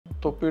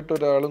തൊപ്പിയിട്ട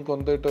ഒരാളും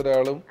കൊന്തയിട്ട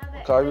ഒരാളും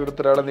കാവ്യെടുത്ത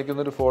ഒരാളെ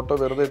നിൽക്കുന്ന ഒരു ഫോട്ടോ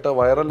വെറുതെ ഇട്ട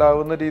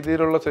വൈറലാവുന്ന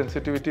രീതിയിലുള്ള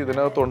സെൻസിറ്റിവിറ്റി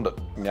ഇതിനകത്തുണ്ട്.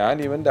 ഞാൻ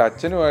ഇവൻ്റെ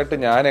അച്ഛനുമായിട്ട്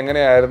ഞാൻ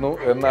എങ്ങനെയായിരുന്നു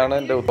എന്നാണ്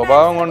എൻ്റെ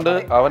സ്വഭാവം കൊണ്ട്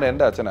അവൻ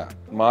എൻ്റെ അച്ഛനാ.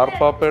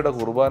 മാർപ്പാപ്പയുടെ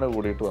കുർബാന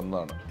കൂടിയിട്ട്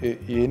വന്നതാണ്.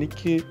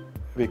 എനിക്ക്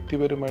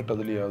വ്യക്തിപരമായിട്ട്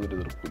അതിൽ യാതൊരു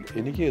എതിർപ്പില്ല.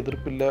 എനിക്ക്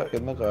എതിർപ്പില്ല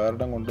എന്ന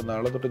കാരണം കൊണ്ട്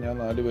നാളെ തൊട്ട് ഞാൻ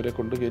 4 പേരെ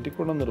കൊണ്ട്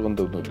കയറ്റിക്കൊള്ളുന്ന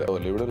നിർബന്ധമൊന്നുമില്ല.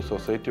 അതുപോലെ ഇവിടെ ഒരു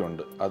സൊസൈറ്റി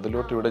ഉണ്ട്.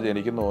 അതിലോട്ട് ഇവിടെ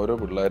ജനിക്കുന്ന ഓരോ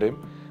പിള്ളേരെയും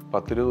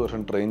 10-20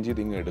 വർഷം ട്രെയിൻ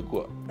ചെയ്ത് ഇങ്ങ്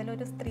എടുക്കുക.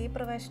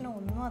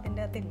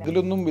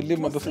 ഇതിലൊന്നും വലിയ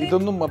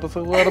ഇതൊന്നും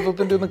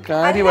മതസൗഹാർദ്ദത്തിന്റെ ഒന്നും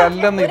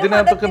കാര്യമല്ലെന്ന്.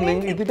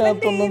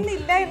 ഇതിനകത്തൊന്നും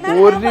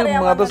ഒരു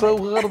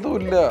മതസൗഹാർദ്ദവും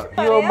ഇല്ല.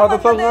 അയ്യോ,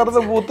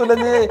 മതസൗഹാർദ്ദം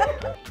പൂത്തുലഞ്ഞേ.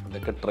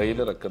 ഇതൊക്കെ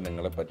ട്രെയിലറൊക്കെ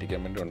നിങ്ങളെ പറ്റിക്കാൻ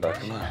വേണ്ടി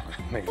ഉണ്ടാക്കുന്നതാണ്.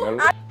 നിങ്ങൾ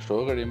ഷോ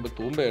കഴിയുമ്പോൾ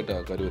തൂമ്പയായിട്ട്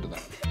ആൾക്കാർ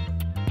വരുന്നതാണ്.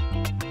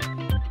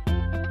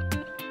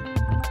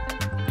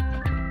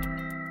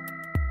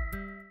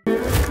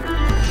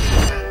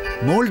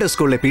 മോൾഡ്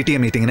സ്കൂളിലെ PTA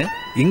മീറ്റിംഗിന്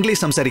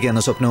ഇംഗ്ലീഷ്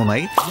സംസാരിക്കാവുന്ന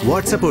സ്വപ്നവുമായി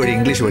വാട്സാപ്പ് വഴി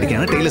ഇംഗ്ലീഷ്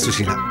പഠിക്കാണ് ടൈലർ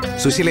സുശീല.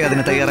 സുശീലയെ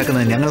അതിന്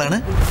തയ്യാറാക്കുന്നത് ഞങ്ങളാണ്.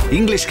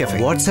 English cafe.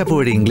 വാട്സാപ്പ്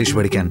വഴി ഇംഗ്ലീഷ്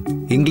പഠിക്കാൻ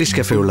ഇംഗ്ലീഷ്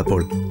കഫേ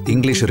ഉള്ളപ്പോൾ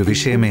ഇംഗ്ലീഷ് ഒരു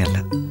വിഷയമേ അല്ല.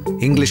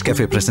 English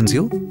cafe presents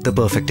you the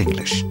perfect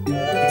English.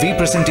 We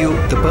present you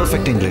the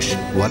perfect English.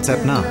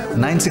 WhatsApp now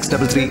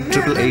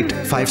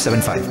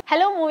 9633888575.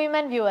 Hello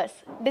മൂവിമാൻ viewers,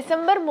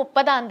 December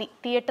 30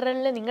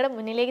 തിയേറ്ററിൽ നിങ്ങളുടെ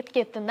മുന്നിലേക്ക്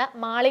എത്തുന്ന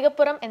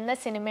മാളികപ്പുറം എന്ന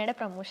സിനിമയുടെ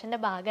പ്രൊമോഷൻ്റെ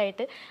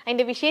ഭാഗമായിട്ട്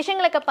അതിൻ്റെ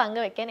വിശേഷങ്ങളൊക്കെ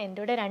പങ്കുവെക്കാൻ എൻ്റെ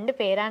കൂടെ 2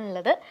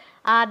 പേരാണുള്ളത്.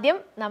 ആദ്യം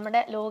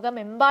നമ്മുടെ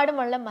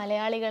ലോകമെമ്പാടുമുള്ള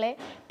മലയാളികളെ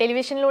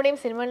ടെലിവിഷനിലൂടെയും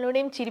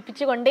സിനിമകളിലൂടെയും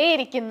ചിരിപ്പിച്ചു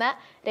കൊണ്ടേയിരിക്കുന്ന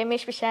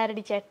രമേശ്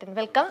പിഷാരടി ചേട്ടൻ,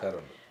 വെൽക്കം.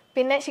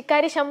 പിന്നെ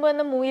ശിക്കാരി ശംഭു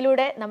എന്ന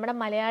മൂവിയിലൂടെ നമ്മുടെ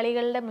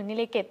മലയാളികളുടെ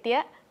മുന്നിലേക്ക് എത്തിയ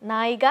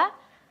നായിക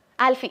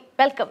ആൽഫി,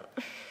 വെൽക്കം.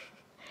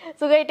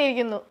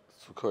 സുഖമായിട്ടിരിക്കുന്നു?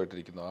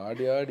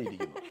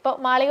 ഇപ്പോൾ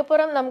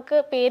മാളികപ്പുറം നമുക്ക്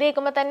പേര്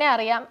കേൾക്കുമ്പോൾ തന്നെ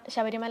അറിയാം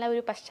ശബരിമല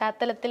ഒരു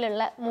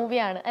പശ്ചാത്തലത്തിലുള്ള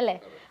മൂവിയാണ് അല്ലേ?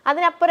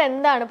 അതിനപ്പുറം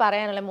എന്താണ്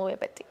പറയാനുള്ള മൂവിയെ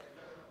പറ്റി?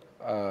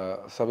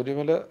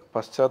 ശബരിമല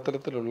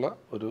പശ്ചാത്തലത്തിലുള്ള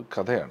ഒരു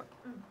കഥയാണ്.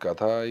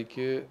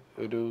 കഥയ്ക്ക്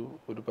ഒരു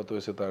 10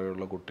 വയസ്സിൽ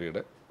താഴെയുള്ള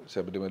കുട്ടിയുടെ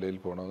ശബരിമലയിൽ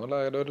പോകണമെന്നുള്ള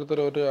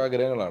ഓരോരുത്തരും ഓരോ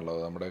ആഗ്രഹങ്ങളാണല്ലോ.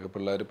 നമ്മുടെയൊക്കെ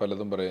പിള്ളേർ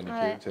പലതും പറയാം.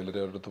 എനിക്ക് ചിലർ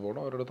ഒരിടത്ത്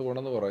പോകണം ഒരിടത്ത്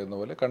പോകണം എന്ന് പറയുന്ന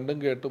പോലെ കണ്ടും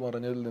കേട്ടും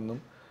അറിഞ്ഞതിൽ നിന്നും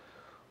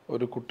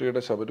ഒരു കുട്ടിയുടെ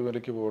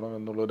ശബരിമലയ്ക്ക് പോകണം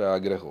എന്നുള്ളൊരു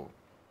ആഗ്രഹവും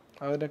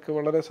അതിനൊക്കെ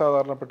വളരെ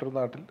സാധാരണപ്പെട്ടൊരു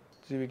നാട്ടിൽ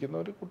ജീവിക്കുന്ന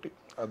ഒരു കുട്ടി.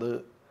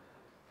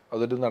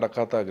 അതൊരു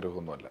നടക്കാത്ത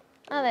ആഗ്രഹമൊന്നുമല്ല.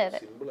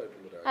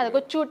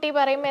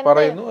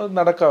 പറയുന്നു അത്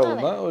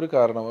നടക്കാവുന്ന ഒരു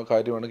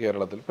കാര്യമാണ്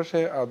കേരളത്തിൽ.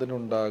 പക്ഷേ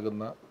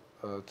അതിനുണ്ടാകുന്ന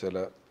ചില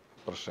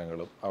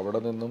പ്രശ്നങ്ങളും അവിടെ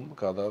നിന്നും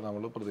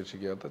നമ്മൾ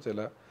പ്രതീക്ഷിക്കാത്ത ചില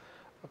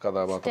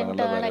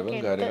കഥാപാത്രങ്ങളുടെ വരവും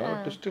കാര്യങ്ങളും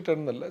ട്വിസ്റ്റ്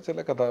എന്നല്ല, ചില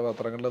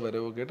കഥാപാത്രങ്ങളുടെ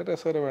വരവൊക്കെ ആയിട്ട്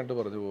രസകരമായിട്ട്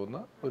പറഞ്ഞു പോകുന്ന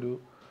ഒരു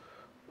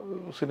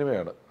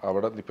സിനിമയാണ്.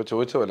 അവിടെ ഇപ്പൊ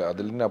ചോദിച്ച പോലെ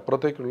അതിൽ നിന്ന്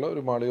അപ്പുറത്തേക്കുള്ള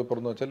ഒരു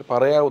മാളികപ്പുറം എന്ന് വെച്ചാൽ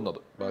പറയാവുന്നത്,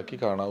 ബാക്കി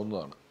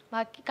കാണാവുന്നതാണ്.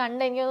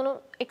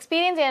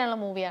 എക്സ്പീരിയൻസ് ചെയ്യാനുള്ള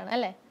മൂവിയാണ്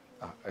അല്ലേ?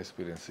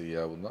 എക്സ്പീരിയൻസ്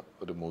ചെയ്യാവുന്ന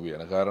ഒരു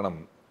മൂവിയാണ്. കാരണം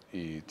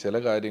ഈ ചില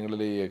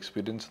കാര്യങ്ങളിൽ ഈ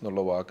എക്സ്പീരിയൻസ്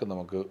എന്നുള്ള വാക്ക്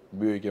നമുക്ക്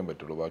ഉപയോഗിക്കാൻ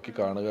പറ്റുള്ളൂ. ബാക്കി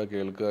കാണുക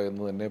കേൾക്കുക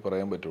എന്ന് തന്നെ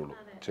പറയാൻ പറ്റുള്ളൂ.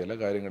 ചില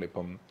കാര്യങ്ങൾ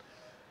ഇപ്പം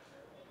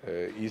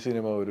ഈ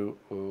സിനിമ ഒരു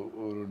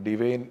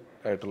ഡിവൈൻ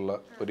ആയിട്ടുള്ള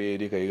ഒരു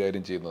ഏരിയ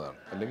കൈകാര്യം ചെയ്യുന്നതാണ്.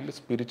 അല്ലെങ്കിൽ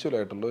സ്പിരിച്വൽ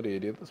ആയിട്ടുള്ള ഒരു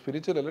ഏരിയ,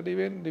 സ്പിരിച്വൽ അല്ല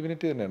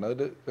ഡിവിനിറ്റി തന്നെയാണ്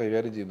അതിൽ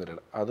കൈകാര്യം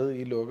ചെയ്യുന്നവരാണ്. അത്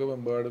ഈ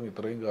ലോകമെമ്പാടും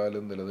ഇത്രയും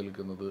കാലം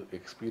നിലനിൽക്കുന്നത്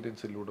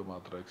എക്സ്പീരിയൻസിലൂടെ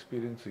മാത്രം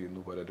എക്സ്പീരിയൻസ്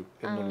ചെയ്യുന്നു പലരും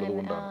എന്നുള്ളത്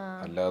കൊണ്ടാണ്.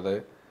 അല്ലാതെ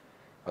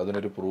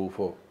അതിനൊരു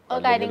പ്രൂഫോ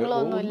അല്ലെങ്കിൽ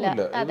ഒന്നുമില്ല.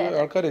 ഇത്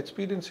ആൾക്കാർ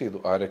എക്സ്പീരിയൻസ് ചെയ്തു,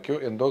 ആരൊക്കെയോ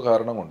എന്തോ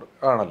കാരണം കൊണ്ട്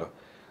ആണല്ലോ.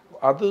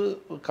 അത്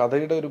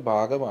കഥയുടെ ഒരു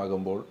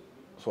ഭാഗമാകുമ്പോൾ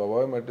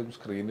സ്വാഭാവികമായിട്ടും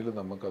സ്ക്രീനിൽ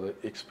നമുക്കത്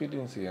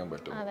എക്സ്പീരിയൻസ് ചെയ്യാൻ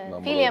പറ്റും,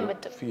 ഫീൽ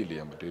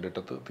ചെയ്യാൻ പറ്റും.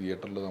 ഇരട്ടത്ത്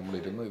തിയേറ്ററിൽ നമ്മൾ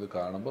ഇരുന്ന് ഇത്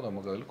കാണുമ്പോൾ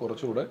നമുക്കതിൽ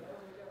കുറച്ചുകൂടെ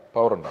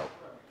പവർ ഉണ്ടാവും.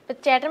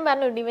 ചേട്ടൻ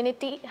പറഞ്ഞു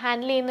ഡിവിനിറ്റി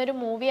ഹാൻഡിൽ ചെയ്യുന്ന ഒരു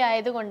മൂവി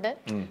ആയതുകൊണ്ട്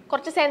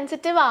കുറച്ച്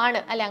സെൻസിറ്റീവ് ആണ്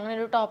അല്ലെ അങ്ങനെ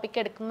ഒരു ടോപ്പിക്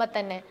എടുക്കുമ്പോൾ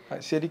തന്നെ?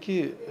 ശരിക്ക്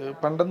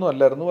പണ്ടൊന്നും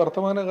അല്ലായിരുന്നു,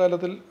 വർത്തമാന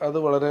കാലത്തിൽ അത്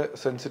വളരെ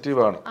സെൻസിറ്റീവ്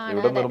ആണ്.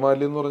 ഇവിടെ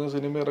നിർമ്മാല്യം എന്ന് പറഞ്ഞ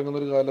സിനിമ ഇറങ്ങുന്ന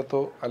ഒരു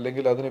കാലത്തോ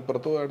അല്ലെങ്കിൽ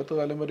അതിനിപ്പുറത്തോ അടുത്ത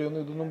കാലം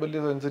വരെയൊന്നും ഇതൊന്നും വലിയ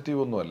സെൻസിറ്റീവ്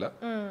ഒന്നും അല്ല.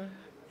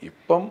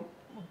 ഇപ്പം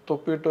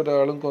തൊപ്പിയിട്ട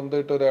ഒരാളും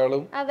കൊന്തയിട്ട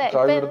ഒരാളും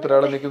കാവ്യെടുത്ത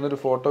ഒരാളെ നിൽക്കുന്ന ഒരു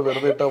ഫോട്ടോ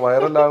വെറുതെ ഇട്ട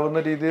വൈറലാവുന്ന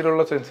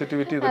രീതിയിലുള്ള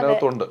സെൻസിറ്റിവിറ്റി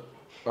ഇതിനകത്തുണ്ട്.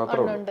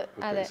 മാത്രമേ ഉള്ളൂ.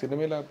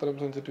 സിനിമയിൽ അത്തരം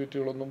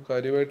സെൻസിറ്റിവിറ്റികളൊന്നും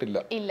കാര്യമായിട്ടില്ല.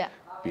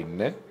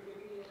 പിന്നെ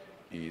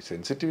ഈ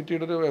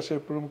സെൻസിറ്റിവിറ്റിയുടെ ഒരു വശം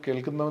എപ്പോഴും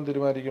കേൾക്കുന്നവൻ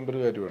തീരുമാനിക്കേണ്ട ഒരു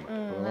കാര്യമാണ്.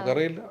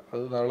 നമുക്കറിയില്ല,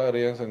 അത് നാളെ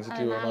അറിയാൻ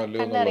സെൻസിറ്റീവ് ആണോ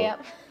അല്ലയോ എന്നുള്ളത്.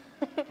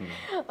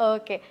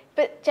 ഓക്കെ,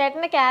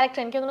 ചേട്ടന്റെ ക്യാരക്ടർ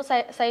എനിക്ക്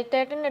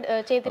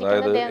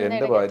അതായത്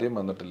എന്റെ ഭാര്യയും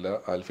വന്നിട്ടില്ല,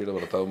 ആൽഫിയുടെ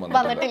ഭർത്താവും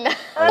വന്നിട്ടില്ല.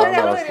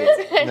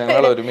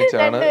 ഞങ്ങൾ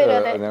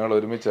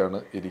ഒരുമിച്ചാണ്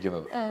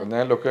ഇരിക്കുന്നത്.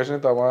 ഞാൻ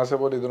ലൊക്കേഷനിൽ തമാശ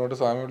പോലെ ഇതിനോട്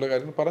സാമ്യമുള്ള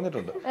കാര്യം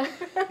പറഞ്ഞിട്ടുണ്ട്.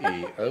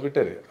 അത്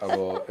വിട്ടേര്.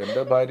 അപ്പോ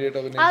എന്റെ ഭാര്യയായിട്ട്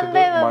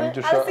അഭിനയിച്ചത്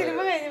മഞ്ജുഷ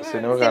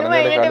സിനിമ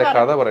കാണുന്നതിന്റെ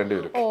കഥ പറയേണ്ടി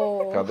വരും.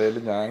 കഥയിൽ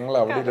ഞങ്ങൾ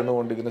അവിടെ ഇരുന്നു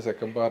കൊണ്ട് ഇതിന്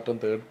സെക്കൻഡ് പാർട്ടും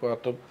തേർഡ്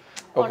പാർട്ടും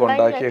ഒക്കെ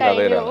ഉണ്ടാക്കിയ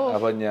കഥയിലാണ്.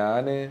 അപ്പൊ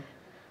ഞാന്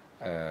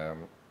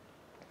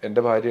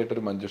എൻ്റെ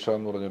ഭാര്യയായിട്ടൊരു മഞ്ജുഷ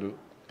എന്ന് പറഞ്ഞൊരു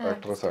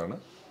ആക്ട്രസ്സാണ്.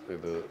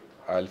 ഇത്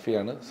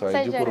ആൽഫിയാണ്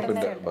സൈജു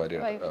കുറുപ്പിന്റെ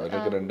ഭാര്യയാണ്.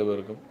 അവരൊക്കെ 2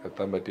 പേർക്കും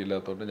എത്താൻ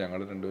പറ്റിയില്ലാത്തതുകൊണ്ട് ഞങ്ങൾ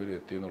 2 പേരും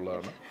എത്തി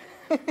എന്നുള്ളതാണ്.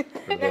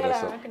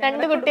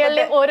 രണ്ട്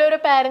കുട്ടികളുടെ ഓരോരോ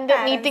പാരന്റ്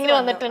മീറ്റിംഗിൽ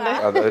വന്നിട്ടുണ്ട്.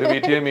 ഒരു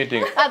PTA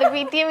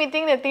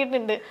മീറ്റിംഗ്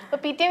എത്തിയിട്ടുണ്ട്.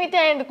 PTA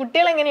മീറ്റിംഗ് ആയതുകൊണ്ട്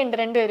കുട്ടികൾ എങ്ങനെയുണ്ട്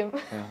രണ്ടുപേരും?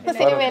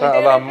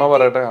 അത് അമ്മ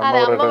പറയട്ടെ.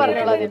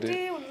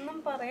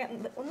 പറയാൻ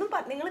ഒന്നും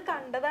നിങ്ങൾ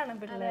കണ്ടതാണ്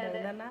പിള്ളേർ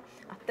എന്ന്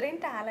അത്രയും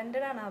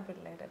ടാലന്റഡ് ആണ് ആ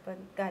പിള്ളേർ. ഇപ്പൊ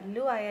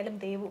ഗല്ലു ആയാലും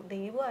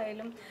ദേവു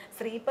ആയാലും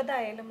ശ്രീപദ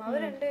ആയാലും അവർ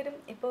രണ്ടുപേരും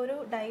ഇപ്പൊ ഒരു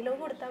ഡയലോഗ്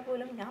കൊടുത്താൽ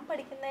പോലും ഞാൻ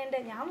പഠിക്കുന്നതിന്റെ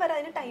ഞാൻ വരെ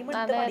അതിന് ടൈം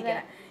എടുത്ത്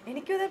പഠിക്കണം,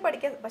 എനിക്കും ഇത്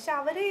പഠിക്കാൻ. പക്ഷെ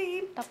അവര് ഈ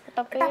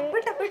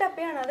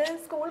ടപ്പിയാണ് അത്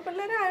സ്കൂൾ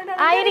പിള്ളേരാണ്.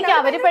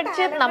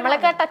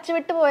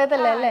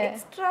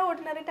 എക്സ്ട്രാ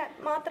ഓർഡിനറി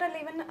മാത്രല്ല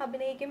ഇവൻ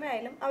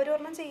അഭിനയിക്കുമ്പോഴായാലും അവർ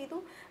ഒരെണ്ണം ചെയ്തു,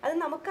 അത്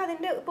നമുക്ക്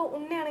അതിന്റെ ഇപ്പൊ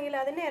ഉണ്ണിയാണെങ്കിൽ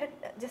അതിന്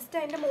ജസ്റ്റ്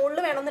അതിന്റെ മുകളിൽ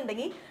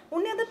വേണമെന്നുണ്ടെങ്കിൽ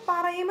ഉണ്ണി അത്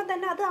പറയുമ്പോ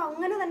തന്നെ അത്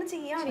അങ്ങനെ തന്നെ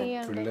ചെയ്യാണ്.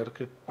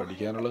 പിള്ളേർക്ക്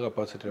പഠിക്കാനുള്ള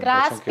കപ്പാസിറ്റി.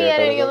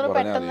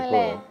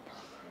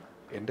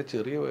 എന്റെ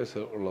ചെറിയ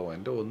വയസ്സുള്ളവൻ,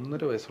 എൻ്റെ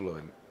 1.5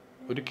 വയസ്സുള്ളവൻ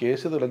ഒരു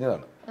കേസ്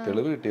തെളിഞ്ഞതാണ്,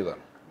 തെളിവ്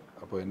കിട്ടിയതാണ്.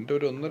 അപ്പോൾ എൻ്റെ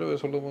ഒരു 1.5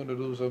 വയസ്സുള്ള മോൻ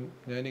ഒരു ദിവസം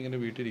ഞാനിങ്ങനെ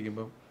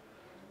വീട്ടിലിരിക്കുമ്പം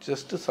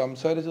ജസ്റ്റ്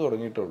സംസാരിച്ച്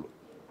തുടങ്ങിയിട്ടുള്ളൂ.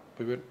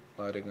 അപ്പോൾ ഇവൻ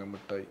നാരങ്ങ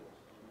മിഠായി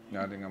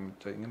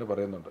ഇങ്ങനെ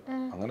പറയുന്നുണ്ട്.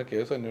 അങ്ങനെ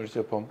കേസ്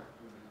അന്വേഷിച്ചപ്പം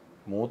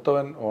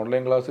മൂത്തവൻ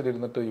ഓൺലൈൻ ക്ലാസ്സിൽ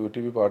ഇരുന്നിട്ട്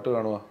യൂട്യൂബിൽ പാട്ട്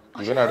കാണുക,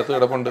 ഇവൻ അടുത്ത്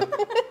കിടപ്പുണ്ട്.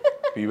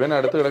 ഇവൻ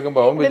അടുത്ത്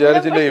കിടക്കുമ്പോൾ അവൻ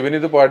വിചാരിച്ചില്ല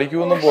ഇവനിത്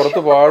പഠിക്കുമെന്നും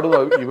പുറത്ത് പാടും.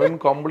 ഇവൻ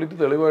കംപ്ലീറ്റ്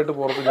തെളിവായിട്ട്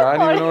പുറത്ത്. ഞാൻ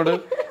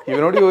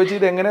ഇവനോട്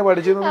ചോദിച്ചിട്ട് എങ്ങനെ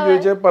പഠിച്ചതെന്ന്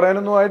ചോദിച്ചാൽ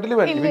പറയാനൊന്നും ആയിട്ടില്ല.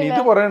 ഇവൻ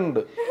ഇത്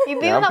പറയാനുണ്ട്.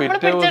 ഞാൻ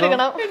പിറ്റേ ദിവസം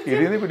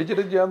ഇതിന്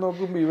പിടിച്ചിട്ട് ചെയ്യാൻ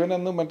നോക്കുമ്പോൾ ഇവൻ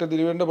അന്ന് മറ്റേ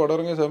തിരുവേണ്ട പടം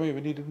ഇറങ്ങിയ സമയം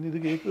ഇവൻ ഇരുന്ന് ഇത്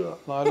കേൾക്കുക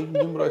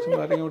 4-5 പ്രാവശ്യം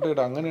നാരങ്ങ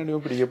വിട്ടിട്ട് അങ്ങനെയാണ്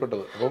ഇവൻ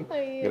പിടിക്കപ്പെട്ടത്. അപ്പം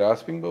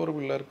ഗ്രാസ്പിംഗ് പവർ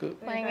പിള്ളേർക്ക്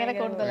ഭയങ്കര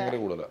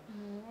കൂടുതലാണ്.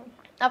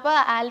 അപ്പൊ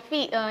ആൽഫി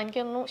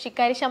എനിക്കൊന്നു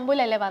ശിക്കാരി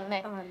ശംഭുലല്ലേ വന്നേ,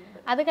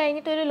 അത്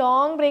കഴിഞ്ഞിട്ട് ഒരു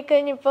ലോങ് ബ്രേക്ക്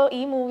കഴിഞ്ഞപ്പോ ഈ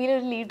മൂവിയിൽ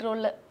ഒരു ലീഡ്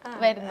റോളില്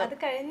വരുന്നു. അത്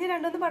കഴിഞ്ഞ്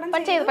 2-3 പടം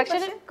ചെയ്തു. പക്ഷെ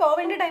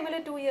കോവിഡ് ടൈമിൽ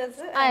 2 years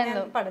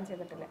പടം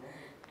ചെയ്തിട്ടില്ല.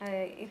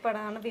 ഈ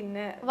പടമാണ്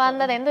പിന്നെ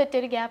വന്നത്. എന്ത് പറ്റിയ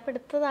ഒരു ഗ്യാപ്പ്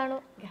എടുത്തതാണോ?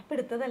 ഗ്യാപ്പ്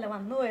എടുത്തതല്ല,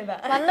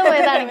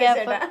 വന്നുപോയതാണ്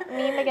ഗ്യാപ്പ്,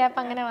 നീണ്ട ഗ്യാപ്പ്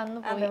അങ്ങനെ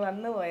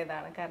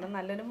വന്നുപോയതാണ്. കാരണം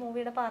നല്ലൊരു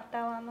മൂവിയുടെ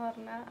പാർട്ടാവാന്ന്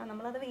പറഞ്ഞാൽ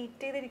നമ്മളത്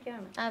വെയിറ്റ്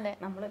ചെയ്തിരിക്കുകയാണ്.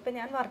 നമ്മളിപ്പോ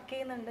ഞാൻ വർക്ക്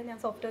ചെയ്യുന്നുണ്ട്, ഞാൻ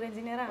സോഫ്റ്റ്വെയർ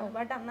എഞ്ചിനീയർ ആണ്.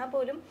 ബട്ട് എന്നാൽ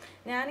പോലും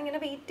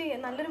ഞാനിങ്ങനെ വെയിറ്റ്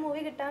ചെയ്യും നല്ലൊരു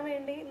മൂവി കിട്ടാൻ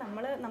വേണ്ടി.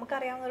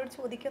 നമുക്കറിയാവുന്നവരോട്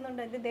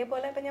ചോദിക്കുന്നുണ്ട്.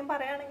 ഇതേപോലെ ഇപ്പൊ ഞാൻ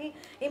പറയുകയാണെങ്കിൽ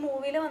ഈ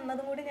മൂവിയിൽ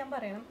വന്നതും കൂടി ഞാൻ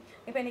പറയണം.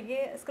 ഇപ്പൊ എനിക്ക്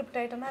സ്ക്രിപ്റ്റ്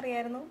ആയിട്ടൊന്നും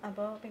അറിയായിരുന്നു.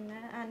 അപ്പോൾ പിന്നെ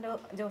ആൻഡോ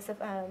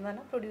ജോസഫ് എന്ന്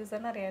പറഞ്ഞ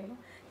പ്രൊഡ്യൂസറിന് അറിയായിരുന്നു.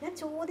 ഞാൻ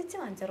ചോദിച്ച്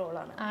വാങ്ങിച്ച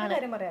റോളാണ്.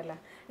 കാര്യം പറയാല്ല,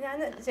 ഞാൻ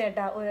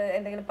ചേട്ടാ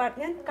എന്തെങ്കിലും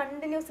ഞാൻ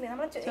കണ്ടിന്യൂസ്ലി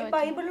നമ്മൾ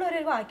ബൈബിളിൽ ഒരു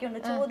വാക്യമുണ്ട്,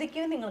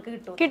 ചോദിക്കും നിങ്ങൾക്ക്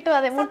കിട്ടും.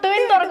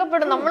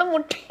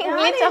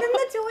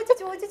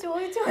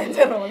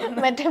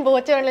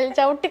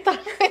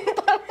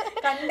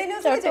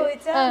 കണ്ടിന്യൂസ്ലി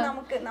ചോദിച്ചാൽ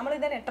നമ്മൾ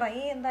ഇതന്നെ ട്രൈ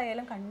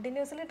എന്തായാലും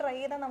കണ്ടിന്യൂസ്ലി ട്രൈ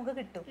ചെയ്താൽ നമുക്ക്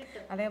കിട്ടും.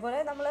 അതേപോലെ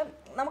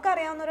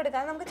നമുക്കറിയാവുന്നവരോട്,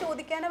 കാരണം നമുക്ക്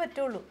ചോദിക്കാനേ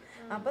പറ്റുള്ളൂ.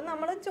 അപ്പൊ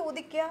നമ്മൾ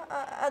ചോദിക്കുക,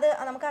 അത്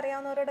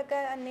നമുക്കറിയാവുന്നവരോടൊക്കെ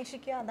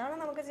അന്വേഷിക്കുക, അതാണ്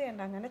നമുക്ക്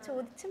ചെയ്യേണ്ടത്. അങ്ങനെ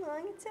ചോദിച്ച്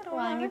വാങ്ങിച്ച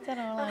റോളാണ്.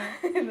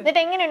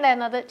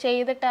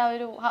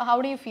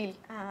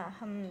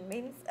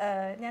 മീൻസ്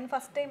ഞാൻ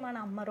ഫസ്റ്റ് ടൈമാണ്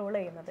അമ്മ റോൾ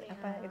ചെയ്യുന്നത്.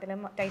 അപ്പൊ ഇതിലെ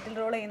ടൈറ്റിൽ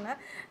റോൾ ചെയ്യുന്ന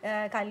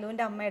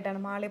കല്ലുവിന്റെ അമ്മയായിട്ടാണ്,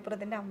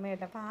 മാളികപ്പുറത്തിന്റെ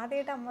അമ്മയായിട്ട്. അപ്പൊ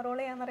ആദ്യമായിട്ട് അമ്മ റോൾ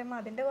ചെയ്യാന്ന് പറയുമ്പോൾ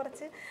അതിന്റെ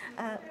കുറച്ച്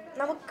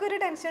നമുക്കൊരു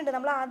ടെൻഷൻ ഉണ്ട്.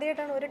 നമ്മൾ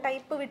ആദ്യമായിട്ടാണ് ഒരു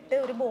ടൈപ്പ് വിട്ട്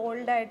ഒരു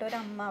ബോൾഡായിട്ട് ഒരു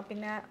അമ്മ,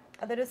 പിന്നെ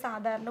അതൊരു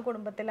സാധാരണ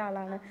കുടുംബത്തിലെ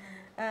ആളാണ്,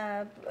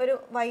 ഒരു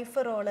വൈഫ്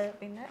റോള്,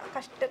 പിന്നെ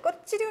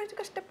കുറച്ച്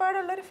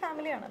കഷ്ടപ്പാടുള്ള ഒരു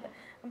ഫാമിലിയാണത്.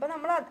 അപ്പോൾ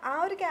നമ്മൾ ആ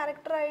ഒരു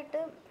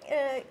ക്യാരക്ടറായിട്ട്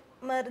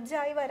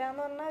മെർജായി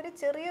വരാന്ന് പറഞ്ഞാൽ ഒരു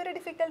ചെറിയൊരു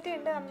ഡിഫിക്കൽറ്റി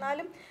ഉണ്ട്.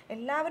 എന്നാലും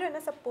എല്ലാവരും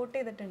എന്നെ സപ്പോർട്ട്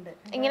ചെയ്തിട്ടുണ്ട്.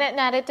 ഇങ്ങനെ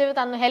നാരേറ്റീവ്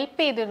തന്നു, ഹെൽപ്പ്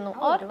ചെയ്തിരുന്നു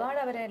ഒരുപാട്.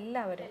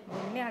 അവരെല്ലാവരും,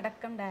 എന്നെ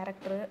അടക്കം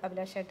ഡയറക്ടർ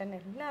അഭിലാഷ് ചേട്ടൻ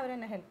എല്ലാവരും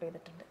എന്നെ ഹെൽപ്പ്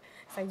ചെയ്തിട്ടുണ്ട്.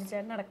 സൈജു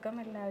ചേട്ടൻ അടക്കം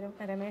എല്ലാവരും,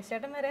 രമേശ്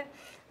ചേട്ടൻ വരെ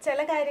ചില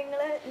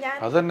കാര്യങ്ങള് ഞാൻ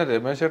അതന്നെ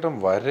രമേശ് ചേട്ടൻ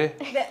വരെ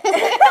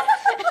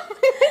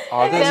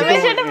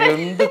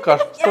എന്ത്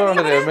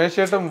കഷ്ടമാണ് രമേശ്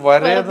ചേട്ടൻ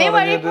വരെ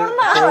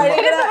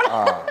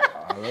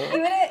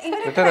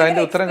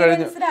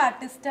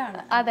ആർട്ടിസ്റ്റാണ്.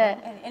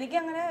 എനിക്ക്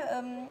അങ്ങനെ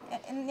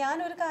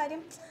ഞാനൊരു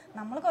കാര്യം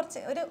നമ്മൾ കുറച്ച്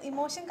ഒരു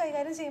ഇമോഷൻ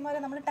കൈകാര്യം ചെയ്യുമ്പോൾ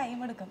നമ്മൾ ടൈം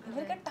എടുക്കും.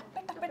 ഇവർക്ക്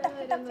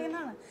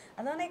ടപ്പേന്നാണ്.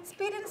 അതാണ്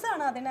എക്സ്പീരിയൻസ്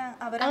ആണ്. അതിന്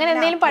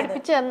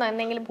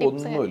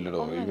ഒന്നുമില്ലടോ.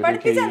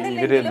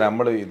 ഇവര്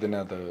നമ്മള്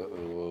ഇതിനകത്ത്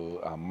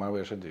അമ്മ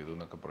വേഷം ചെയ്തു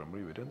എന്നൊക്കെ പറയുമ്പോൾ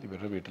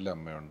ഇവരുടെ വീട്ടിലെ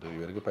അമ്മയുണ്ട്,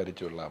 ഇവർക്ക്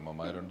പരിചയമുള്ള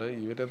അമ്മമാരുണ്ട്,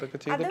 ഇവരതൊക്കെ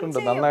ചെയ്തിട്ടുണ്ട്,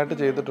 നന്നായിട്ട്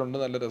ചെയ്തിട്ടുണ്ട്,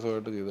 നല്ല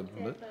രസമായിട്ട്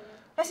ചെയ്തിട്ടുണ്ട്.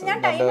 പക്ഷെ ഞാൻ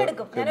ടൈം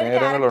എടുക്കും.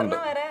 നേരങ്ങളുണ്ട്.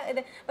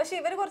 പക്ഷെ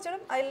ഇവര്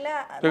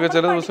കുറച്ചുകൂടെ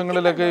ചില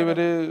ദിവസങ്ങളിലൊക്കെ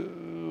ഇവര്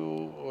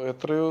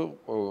എത്രയോ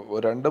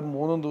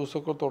 2-3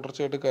 ദിവസമൊക്കെ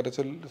തുടർച്ചയായിട്ട്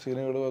കരച്ചിൽ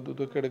സീനുകളും അതും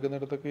ഇതൊക്കെ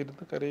എടുക്കുന്നിടത്തൊക്കെ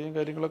ഇരുന്ന് കരയും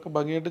കാര്യങ്ങളൊക്കെ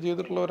ഭംഗിയായിട്ട്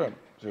ചെയ്തിട്ടുള്ളവരാണ്.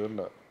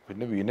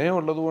 പിന്നെ വിനയം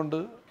ഉള്ളത് കൊണ്ട്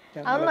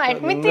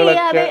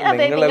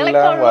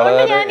നിങ്ങളെല്ലാം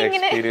വളരെ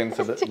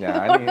എക്സ്പീരിയൻസ്ഡ്.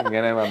 ഞാൻ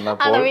ഇങ്ങനെ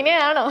വന്നപ്പോൾ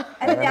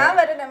ഞാൻ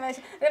വരും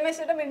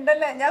രമേശിന്റെ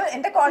മിണ്ടല്ലേ, ഞാൻ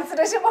എന്റെ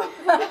കോൺസെൻട്രേഷൻ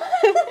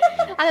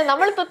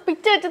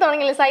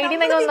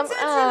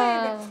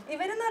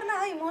ഇവരെന്ന് പറഞ്ഞാൽ ആ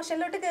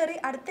ഇമോഷനിലോട്ട് കയറി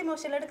അടുത്ത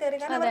ഇമോഷനിലോട്ട് കയറി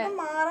അവർക്ക്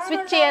മാറാൻ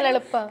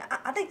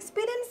അത്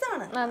എക്സ്പീരിയൻസ്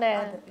ആണ്.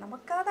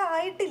 നമുക്കത്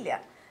ആയിട്ടില്ല.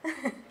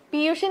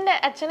 പീയൂഷിന്റെ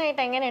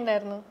അച്ഛനായിട്ട് എങ്ങനെ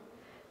ഉണ്ടായിരുന്നു?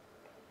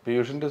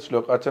 പീയൂഷിന്റെ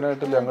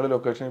അച്ഛനായിട്ട് ഞങ്ങൾ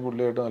ലൊക്കേഷനിൽ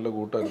പുള്ളിയായിട്ട് നല്ല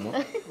കൂട്ടായിരുന്നു.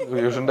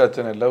 പീയൂഷിന്റെ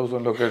അച്ഛൻ എല്ലാ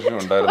ദിവസവും ലൊക്കേഷനിൽ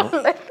ഉണ്ടായിരുന്നു.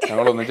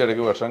 ഞങ്ങൾ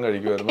ഒന്നിച്ചിടയ്ക്ക് ഭക്ഷണം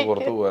കഴിക്കുമായിരുന്നു,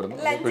 പുറത്തു പോകുമായിരുന്നു.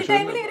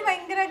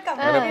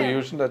 അങ്ങനെ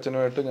പീയൂഷിന്റെ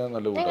അച്ഛനുമായിട്ട് ഞാൻ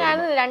നല്ല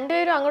കൂട്ടായിരുന്നു.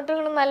 രണ്ടുപേരും അങ്ങോട്ടും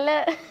ഇങ്ങോട്ടും നല്ല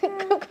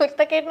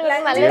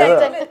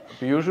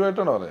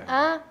പീയൂഷുമായിട്ടാണോ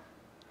പറയുന്നത്?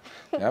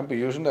 ഞാൻ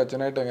പീയൂഷിന്റെ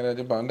അച്ഛനായിട്ട് എങ്ങനെയാ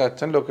വെച്ചാൽ അവന്റെ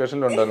അച്ഛൻ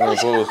ലൊക്കേഷനിൽ ഉണ്ടായിരുന്നു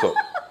 30 ദിവസം.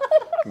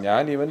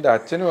 ഞാൻ ഇവന്റെ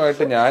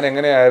അച്ഛനുമായിട്ട് ഞാൻ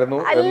എങ്ങനെയായിരുന്നു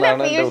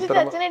എന്നാണ് എന്റെ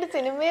ഉത്തരം.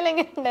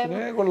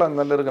 കൊള്ളാം,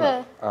 നല്ലൊരു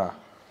ആ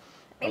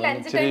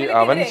ഇച്ചിരി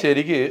അവൻ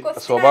ശരിക്ക്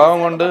സ്വഭാവം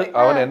കൊണ്ട്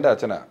അവൻ എന്റെ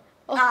അച്ഛനാ.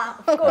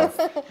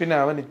 പിന്നെ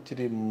അവൻ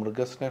ഇച്ചിരി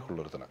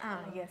മൃഗസ്നേഹമുള്ളൊരുത്തനാ.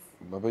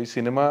 അപ്പൊ ഈ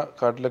സിനിമ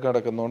കാട്ടിലൊക്കെ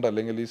നടക്കുന്നതുകൊണ്ട്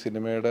അല്ലെങ്കിൽ ഈ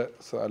സിനിമയുടെ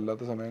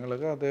അല്ലാത്ത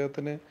സമയങ്ങളൊക്കെ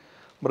അദ്ദേഹത്തിന്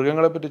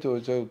മൃഗങ്ങളെ പറ്റി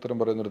ചോദിച്ചാൽ ഉത്തരം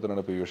പറയുന്ന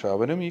ഒരുത്തനാണ് പീയൂഷ്.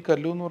 അവനും ഈ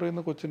കല്ലു എന്ന്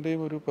പറയുന്ന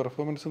കൊച്ചിൻ്റെയും ഒരു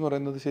പെർഫോമൻസ് എന്ന്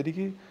പറയുന്നത്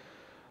ശരിക്ക്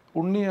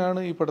ഉണ്ണിയാണ്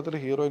ഈ പടത്തിലെ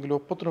ഹീറോ എങ്കിലും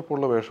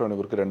ഒപ്പത്തിനൊപ്പമുള്ള വേഷമാണ്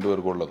ഇവർക്ക്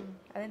രണ്ടുപേർക്കും ഉള്ളത്.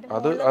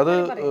 അത്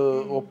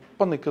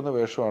ഒപ്പം നിൽക്കുന്ന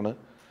വേഷമാണ്.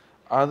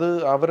 അത്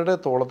അവരുടെ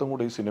തോളത്തും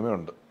കൂടി ഈ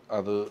സിനിമയുണ്ട്.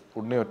 അത്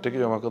ഉണ്ണി ഒറ്റയ്ക്ക്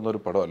ചുമക്കുന്ന ഒരു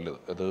പടമല്ല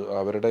ഇത്.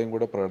 അവരുടെയും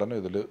കൂടെ പ്രകടനം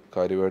ഇതിൽ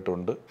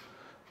കാര്യമായിട്ടുണ്ട്.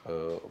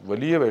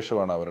 വലിയ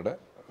വേഷമാണ് അവരുടെ.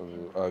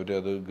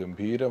 അവരത്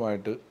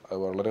ഗംഭീരമായിട്ട്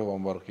വളരെ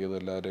ഹോംവർക്ക് ചെയ്ത്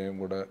എല്ലാവരെയും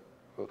കൂടെ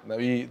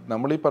ഈ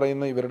നമ്മളീ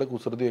പറയുന്ന ഇവരുടെ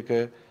കുസൃതിയൊക്കെ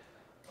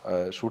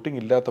ഷൂട്ടിംഗ്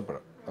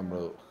ഇല്ലാത്തപ്പോഴാണ്. നമ്മൾ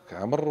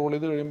ക്യാമറ റോൾ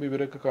ചെയ്ത് കഴിയുമ്പോൾ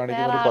ഇവരൊക്കെ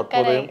കാണിക്കുന്ന ഒരു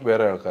പക്വതയും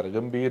വേറെ ആൾക്കാർ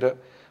ഗംഭീര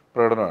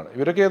പ്രകടനമാണ്.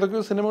 ഇവരൊക്കെ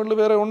ഏതൊക്കെയോ സിനിമകളിൽ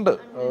വേറെ ഉണ്ട്,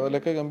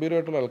 അതിലൊക്കെ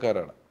ഗംഭീരമായിട്ടുള്ള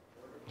ആൾക്കാരാണ്.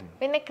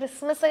 പിന്നെ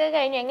ക്രിസ്മസ് ഒക്കെ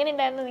കഴിഞ്ഞു,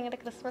 എങ്ങനെയുണ്ടായിരുന്നു നിങ്ങളുടെ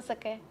ക്രിസ്മസ്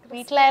ഒക്കെ?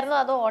 വീട്ടിലായിരുന്നോ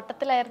അതോ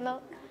ഓട്ടത്തിലായിരുന്നോ?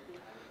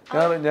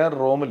 ഞാൻ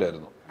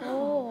റോമിലായിരുന്നു.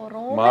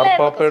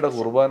 മാർപ്പാപ്പയുടെ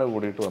കുർബാന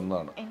കൂടിയിട്ട്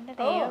വന്നതാണ്.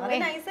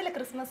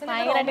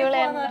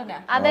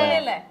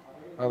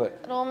 അതെ,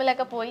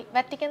 റോമിലൊക്കെ പോയി.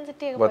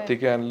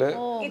 വത്തിക്കാനിലെ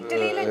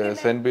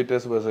സെന്റ്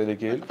പീറ്റേഴ്സ്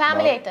ബസലിക്കയിൽ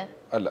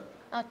അല്ല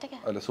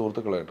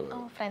സുഹൃത്തുക്കളായിട്ട്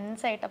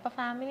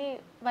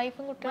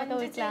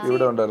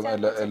ഇവിടെ ഉണ്ടായിരുന്നു.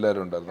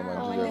 എല്ലാവരും ഉണ്ടായിരുന്നു.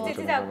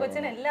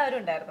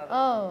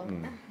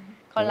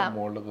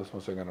 മോളുടെ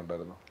ക്രിസ്മസ് എങ്ങനെ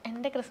ഉണ്ടായിരുന്നു?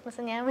 എന്റെ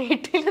ക്രിസ്മസ് ഞാൻ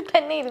വീട്ടിൽ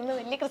തന്നെ ഇരുന്നു.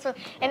 വലിയ ക്രിസ്മസ്.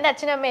 എന്റെ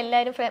അച്ഛനും അമ്മ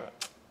എല്ലാവരും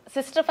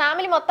സിസ്റ്റർ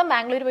ഫാമിലി മൊത്തം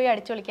ബാംഗ്ലൂർ പോയി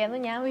അടിച്ചു വിളിക്കായിരുന്നു.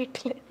 ഞാൻ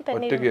വീട്ടിൽ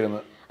തന്നെ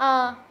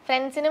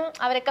ഫ്രണ്ട്സിനും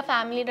അവരൊക്കെ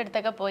ഫാമിലിയുടെ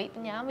അടുത്തൊക്കെ പോയി.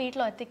 ഞാൻ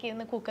വീട്ടിൽ ഒറ്റയ്ക്ക്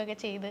ഇരുന്ന് കുക്കൊക്കെ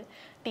ചെയ്ത്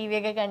ടി വി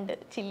ഒക്കെ കണ്ട്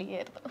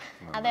ചില്ലിയായിരുന്നു.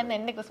 അതായിരുന്നു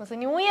എന്റെ ക്രിസ്മസ്.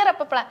 ന്യൂ ഇയർ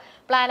അപ്പൊ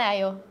പ്ലാൻ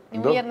ആയോ?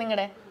 ന്യൂ ഇയർ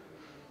നിങ്ങളുടെ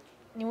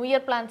ന്യൂ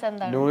ഇയർ പ്ലാൻസ്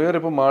എന്താണ്? ന്യൂ ഇയർ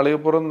ഇപ്പൊ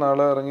മാളികപ്പുറം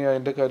നാളെ ഇറങ്ങി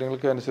അതിന്റെ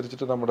കാര്യങ്ങൾക്ക്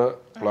അനുസരിച്ചിട്ട് നമ്മുടെ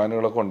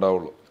പ്ലാനുകളൊക്കെ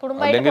ഉണ്ടാവുള്ളൂ.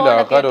 അല്ലെങ്കിൽ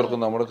ആൾക്കാർ ഓർക്കും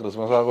നമ്മുടെ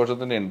ക്രിസ്മസ്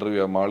ആഘോഷത്തിന്റെ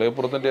ഇന്റർവ്യൂ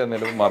മാളികപ്പുറത്തിന്റെ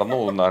എന്തെങ്കിലും മറന്നു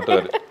പോകും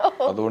നാട്ടുകാർ.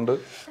 അതുകൊണ്ട്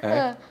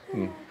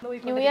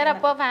ന്യൂ ഇയർ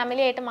അപ്പൊ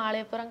ഫാമിലി ആയിട്ട്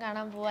മാളികപ്പുറം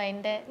കാണാൻ പോവാ.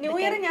 അതിന്റെ ന്യൂ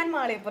ഇയർ ഞാൻ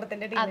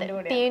മാളികപ്പുറത്തിന്റെ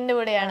ടീമിന്റെ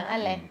കൂടെയാണ്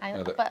അല്ലേ?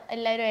 അപ്പൊ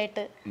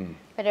എല്ലാവരുമായിട്ട്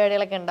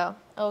പരിപാടികളൊക്കെ ഉണ്ടാവും.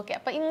 ഓക്കെ,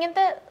 അപ്പൊ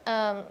ഇങ്ങനത്തെ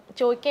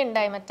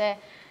ചോദിക്കുണ്ടായി മറ്റേ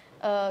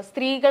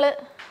സ്ത്രീകള്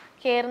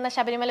കേറുന്ന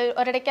ശബരിമല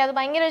ഒരിടയ്ക്ക് അത്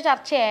ഭയങ്കര ഒരു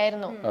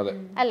ചർച്ചയായിരുന്നു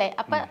അല്ലെ?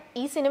 അപ്പൊ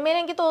ഈ സിനിമയിൽ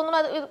എനിക്ക് തോന്നുന്നു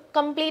അത്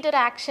കംപ്ലീറ്റ് ഒരു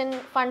ആക്ഷൻ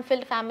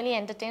ഫൺഫിൽഡ് ഫാമിലി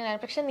എന്റർടൈനർ ആണ്.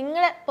 പക്ഷെ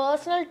നിങ്ങളുടെ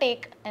പേഴ്സണൽ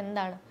ടേക്ക്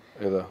എന്താണ്?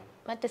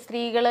 മറ്റേ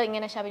സ്ത്രീകൾ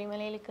ഇങ്ങനെ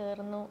ശബരിമലയിൽ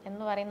കയറുന്നു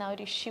എന്ന് പറയുന്ന ആ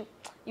ഒരു ഇഷ്യൂ,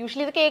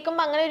 യൂഷ്വലി ഇത്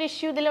കേൾക്കുമ്പോൾ അങ്ങനെ ഒരു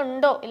ഇഷ്യൂ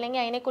ഇതിലുണ്ടോ,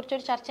 ഇല്ലെങ്കിൽ അതിനെക്കുറിച്ച്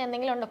ഒരു ചർച്ച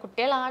എന്തെങ്കിലും ഉണ്ടോ?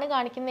 കുട്ടികളാണ്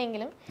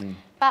കാണിക്കുന്നതെങ്കിലും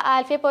ഇപ്പൊ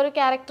ആൽഫയെ പോലെ ഒരു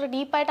ക്യാരക്ടർ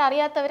ഡീപ്പായിട്ട്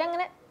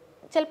അറിയാത്തവരങ്ങനെ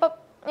ചിലപ്പോൾ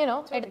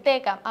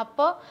എടുത്തേക്കാം.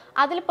 അപ്പോൾ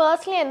അതിൽ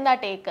പേഴ്സണലി എന്താ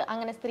ടേക്ക്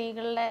അങ്ങനെ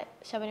സ്ത്രീകളുടെ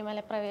ശബരിമല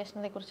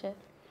പ്രവേശനത്തെ കുറിച്ച്?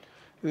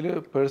 ഇതിൽ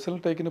പേഴ്സണൽ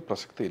ടേക്കിന്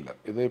പ്രസക്തിയില്ല.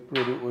 ഇത്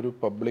എപ്പോഴും ഒരു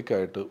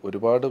പബ്ലിക്കായിട്ട്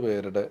ഒരുപാട്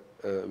പേരുടെ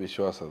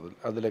വിശ്വാസത്തിൽ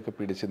അതിലൊക്കെ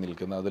പിടിച്ച്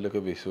നിൽക്കുന്ന,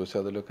 അതിലൊക്കെ വിശ്വസിച്ച്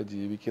അതിലൊക്കെ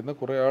ജീവിക്കുന്ന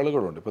കുറേ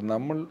ആളുകളുണ്ട്. ഇപ്പം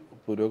നമ്മൾ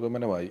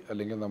പുരോഗമനമായി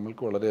അല്ലെങ്കിൽ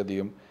നമ്മൾക്ക്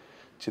വളരെയധികം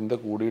ചിന്ത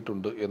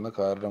കൂടിയിട്ടുണ്ട് എന്ന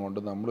കാരണം കൊണ്ട്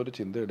നമ്മളൊരു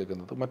ചിന്ത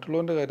എടുക്കുന്നത്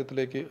മറ്റുള്ളവൻ്റെ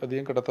കാര്യത്തിലേക്ക്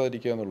അധികം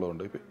കടത്താതിരിക്കുക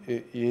എന്നുള്ളതുകൊണ്ട് ഇപ്പം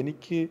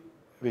എനിക്ക്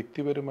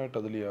വ്യക്തിപരമായിട്ട്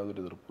അതിൽ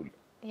യാതൊരു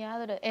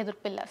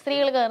എതിർപ്പില്ല.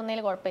 സ്ത്രീകൾ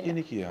കയറുന്നതിൽ കുഴപ്പമില്ല,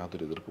 എനിക്ക്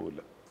യാതൊരു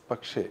എതിർപ്പുമില്ല.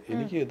 പക്ഷേ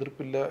എനിക്ക്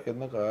എതിർപ്പില്ല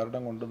എന്ന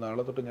കാരണം കൊണ്ട്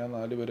നാളെ തൊട്ട് ഞാൻ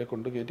 4 പേരെ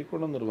കൊണ്ട്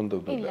കയറ്റിക്കൊള്ളുന്ന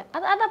നിർബന്ധമൊന്നുമില്ല.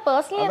 അതാണ്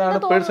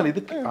പേഴ്സണൽ.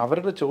 ഇത്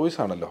അവരുടെ ചോയ്സ്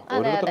ആണല്ലോ,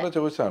 ഓരോരുത്തരുടെ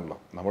ചോയ്സ് ആണല്ലോ.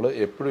 നമ്മൾ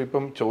എപ്പോഴും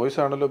ഇപ്പം ചോയ്സ്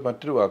ആണല്ലോ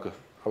മറ്റൊരു വാക്ക്.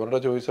 അവരുടെ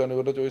ചോയ്സാണ്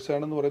ഇവരുടെ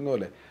ചോയ്സാണെന്ന് പറയുന്ന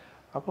പോലെ.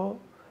 അപ്പോൾ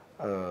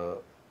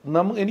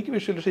എനിക്ക്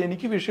വിഷയമില്ല. പക്ഷെ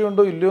എനിക്ക്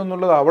വിഷയമുണ്ടോ ഇല്ലയോ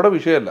എന്നുള്ളത് അവിടെ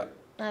വിഷയമല്ല.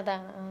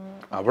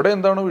 അവിടെ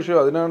എന്താണോ വിഷയം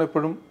അതിനാണ്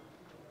എപ്പോഴും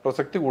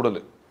പ്രസക്തി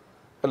കൂടുതൽ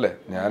അല്ലേ?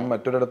 ഞാൻ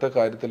മറ്റൊരിടത്തെ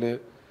കാര്യത്തിൽ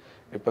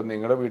ഇപ്പം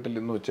നിങ്ങളുടെ വീട്ടിൽ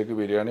ഇന്ന് ഉച്ചയ്ക്ക്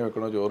ബിരിയാണി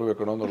വെക്കണോ ചോറ്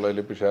വെക്കണോ എന്നുള്ളതിൽ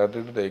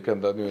പിഷാരിയുടെ ടേക്ക്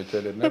എന്താന്ന്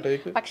ചോദിച്ചാൽ എന്നാ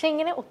ടേക്ക്? പക്ഷെ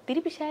ഇങ്ങനെ ഒത്തിരി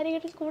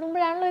പിഷാരികൾ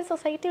കൂടുമ്പോഴാണല്ലോ ഒരു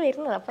സൊസൈറ്റി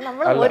വരുന്നത്. അപ്പൊ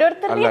നമ്മൾ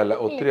അല്ല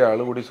ഒത്തിരി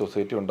ആൾ കൂടി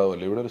സൊസൈറ്റി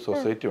ഉണ്ടാവുമല്ലോ. ഇവിടെ ഒരു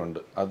സൊസൈറ്റി ഉണ്ട്.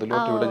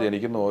 അതിലോട്ട് ഇവിടെ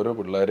ജനിക്കുന്ന ഓരോ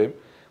പിള്ളേരെയും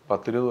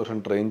 10-20 വർഷം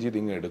ട്രെയിൻ ചെയ്ത്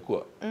ഇങ്ങനെ എടുക്കുക.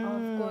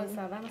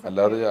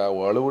 അല്ലാതെ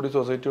ആളുകൂടി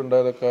സൊസൈറ്റി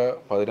ഉണ്ടായതൊക്കെ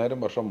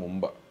 10,000 വർഷം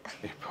മുമ്പാണ്.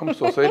 ഇപ്പം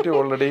സൊസൈറ്റി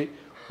ഓൾറെഡി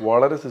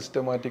വളരെ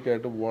സിസ്റ്റമാറ്റിക്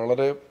ആയിട്ട്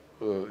വളരെ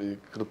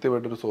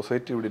കൃത്യമായിട്ടൊരു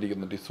സൊസൈറ്റി ഇവിടെ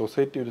ഇരിക്കുന്നുണ്ട്. ഈ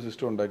സൊസൈറ്റി ഒരു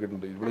സിസ്റ്റം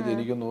ഉണ്ടാക്കിയിട്ടുണ്ട്. ഇവിടെ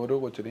ജനിക്കുന്ന ഓരോ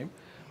കൊച്ചിനെയും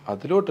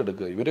അതിലോട്ട്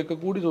എടുക്കുക. ഇവരൊക്കെ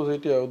കൂടി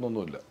സൊസൈറ്റി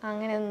ആകുന്നൊന്നുമില്ല.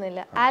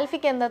 അങ്ങനെയൊന്നുമില്ല.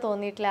 ആൽഫിക്ക് എന്താ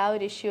തോന്നിയിട്ടില്ല ആ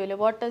ഒരു ഇഷ്യൂല്?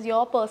 What is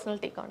your personal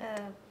take on?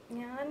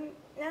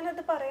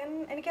 ഞാനത് പറയാൻ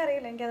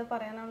എനിക്കറിയില്ല, എനിക്കത്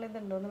പറയാനുള്ള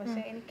ഇതുണ്ടോന്ന്.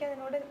 പക്ഷെ എനിക്ക്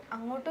അതിനോട്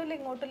അങ്ങോട്ടും ഇല്ല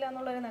ഇങ്ങോട്ടും ഇല്ല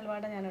എന്നുള്ളൊരു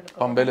നിലപാട് ഞാൻ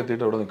എടുക്കും.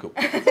 പമ്പയിലെത്തിയിട്ട് അവിടെ നിൽക്കും.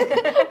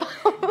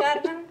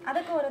 കാരണം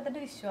അതൊക്കെ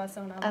ഓരോരുത്തരുടെ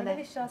വിശ്വാസമാണ്. അവരുടെ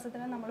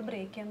വിശ്വാസത്തിന് നമ്മൾ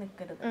ബ്രേക്ക് ചെയ്യാൻ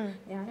നിൽക്കരുത്.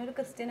 ഞാനൊരു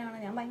ക്രിസ്ത്യനാണ്,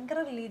 ഞാൻ ഭയങ്കര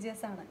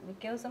റിലീജിയസ് ആണ്.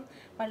 മിക്ക ദിവസം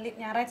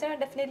ഞായറാഴ്ച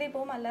ഡെഫിനറ്റ്ലി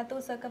പോകും, അല്ലാത്ത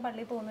ദിവസമൊക്കെ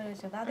പള്ളിയിൽ പോകുന്ന ഒരു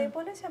വിശ്വാസം.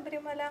 അതേപോലെ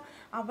ശബരിമല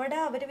അവിടെ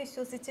അവർ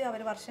വിശ്വസിച്ച്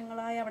അവർ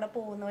വർഷങ്ങളായി അവിടെ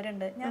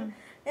പോകുന്നവരുണ്ട്.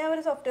 ഞാൻ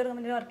ഒരു സോഫ്റ്റ്വെയർ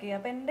കമ്പനിയിൽ വർക്ക്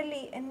ചെയ്യുക. അപ്പം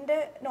എൻ്റെ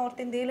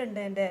നോർത്ത്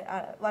ഇന്ത്യയിലുണ്ട് എൻ്റെ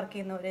വർക്ക്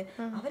ചെയ്യുന്നവർ.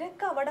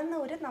 അവരൊക്കെ അവിടെ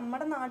നിന്ന്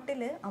നമ്മുടെ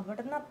നാട്ടില്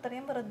അവിടുന്ന്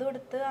അത്രയും വ്രതം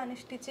എടുത്ത്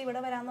അനുഷ്ഠിച്ച് ഇവിടെ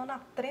വരാന്ന് പറഞ്ഞാൽ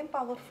അത്രയും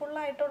പവർഫുൾ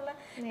ആയിട്ടുള്ള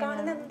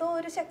കാണുന്ന എന്തോ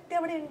ഒരു ശക്തി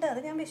അവിടെ ഉണ്ട്. അത്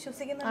ഞാൻ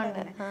വിശ്വസിക്കുന്നുണ്ട്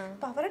അങ്ങനെ.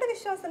 അപ്പൊ അവരുടെ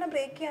വിശ്വാസത്തിനെ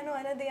ബ്രേക്ക് ചെയ്യാനോ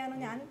അതിനെ ചെയ്യാനോ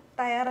ഞാൻ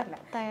തയ്യാറല്ല.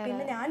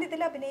 പിന്നെ ഞാൻ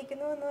ഇതിൽ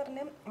അഭിനയിക്കുന്നു എന്ന്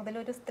പറഞ്ഞാൽ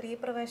അതിലൊരു സ്ത്രീ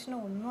പ്രവേശനം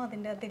ഒന്നും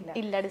അതിന്റെ അകത്തില്ല,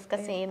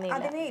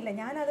 അതിനേ ഇല്ല.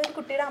 ഞാൻ അതൊരു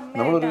കുട്ടിയുടെ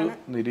അമ്മയായിട്ടാണ്.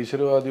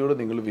 നിരീശ്വരവാദിയോട്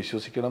നിങ്ങൾ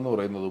വിശ്വസിക്കണം എന്ന്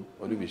പറയുന്നതും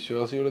ഒരു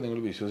വിശ്വാസിയോട് നിങ്ങൾ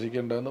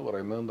വിശ്വസിക്കേണ്ട എന്ന്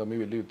പറയുന്നതും തമ്മിൽ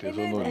വലിയ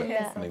വ്യത്യാസമൊന്നുമില്ല.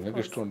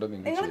 നിങ്ങൾക്ക് ഇഷ്ടമുണ്ടെങ്കിൽ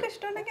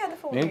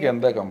നിങ്ങൾക്ക്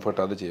എന്താ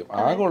കംഫർട്ട് അത് ചെയ്യും.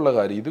 ആകെയുള്ള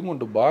കാര്യം ഇതും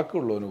കൊണ്ട്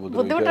ബാക്കിയുള്ളവന്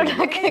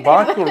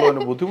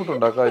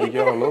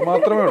ബുദ്ധിമുട്ടുണ്ടാക്കാതിരിക്കുക എന്നുള്ളത്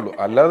മാത്രമേ ഉള്ളൂ.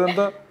 അല്ലാതെ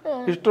എന്താ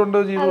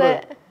ഇഷ്ടമുണ്ടോ ജീവിതം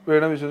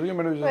വേണം വിശ്വസിക്കാൻ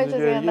വേണം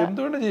വിശ്വസിക്കുക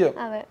എന്തുകൊണ്ട് ചെയ്യാം.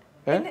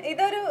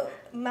 ഇതൊരു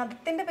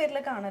മതത്തിന്റെ പേരിൽ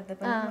കാണരുത്.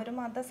 ഒരു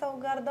മത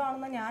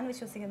സൗഹാർദ്ദമാണെന്ന് ഞാൻ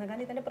വിശ്വസിക്കുന്നത്.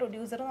 കാരണം ഇതിന്റെ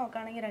പ്രൊഡ്യൂസർ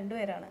നോക്കുകയാണെങ്കിൽ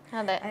രണ്ടുപേരാണ്.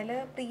 അതില്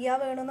പ്രിയ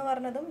വേണു എന്ന്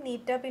പറഞ്ഞതും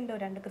നീറ്റ പിന്റോ,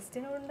 രണ്ട്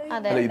ക്രിസ്ത്യനുണ്ട്.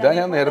 ഇതാ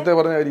ഞാൻ നേരത്തെ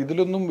പറഞ്ഞ കാര്യം.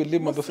 ഇതിലൊന്നും വലിയ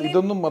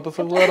ഇതൊന്നും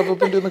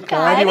മതസൗഹാർദ്ദത്തിന്റെ ഒന്നും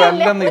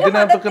കാര്യമല്ലെന്ന്.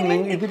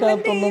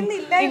 ഇതിനകത്തൊന്നും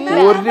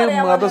ഒരു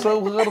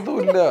മതസൗഹാർദ്ദവും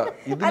ഇല്ല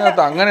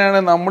ഇതിനകത്ത്. അങ്ങനെയാണ്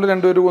നമ്മൾ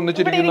രണ്ടുപേരും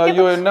ഒന്നിച്ചിരിക്കുന്നത്.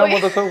 അയ്യോ എന്നാ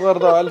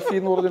മതസൗഹാർദ്ദം, ആൽഫി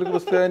എന്ന് പറഞ്ഞൊരു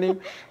ക്രിസ്ത്യാനിയും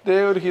ദേ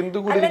ഒരു ഹിന്ദു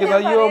കൂടി ഇരിക്കുന്നത്.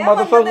 അയ്യോ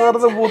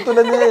മതസൗഹാർദ്ദം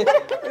പൂത്തലഞ്ഞേ,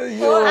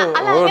 അയ്യോ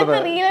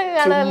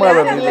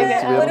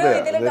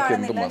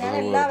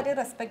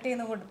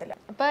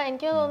അപ്പൊ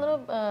എനിക്ക് തോന്നുന്നു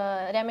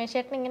രമേശ്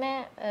ചേട്ടൻ ഇങ്ങനെ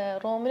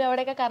റൂമിൽ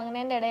അവിടെയൊക്കെ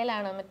കറങ്ങുന്നതിന്റെ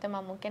ഇടയിലാണ് മറ്റേ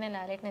മമ്മൂക്കനെ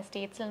ലാലേട്ടനെ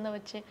സ്റ്റേറ്റ്സിൽ നിന്ന്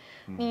വെച്ച്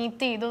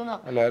മീറ്റ് ചെയ്തു.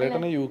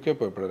 ലാലേട്ടനെ UK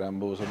പോയപ്പോഴേ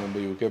 2 ദിവസം മുമ്പ്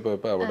UK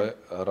പോയപ്പോ അവിടെ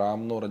റാം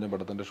എന്ന് പറഞ്ഞ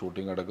പടത്തിന്റെ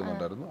ഷൂട്ടിംഗ്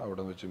നടക്കുന്നുണ്ടായിരുന്നു.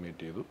 അവിടെ വെച്ച്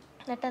മീറ്റ് ചെയ്തു.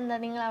 എന്നിട്ട് എന്താ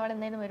നിങ്ങൾ അവിടെ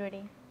എന്തായിരുന്നു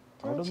പരിപാടി?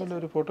 അവിടെ നല്ല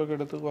ഒരു ഫോട്ടോ ഒക്കെ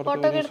എടുത്ത് കുറച്ച്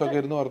ദിവസമൊക്കെ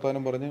ഇരുന്ന്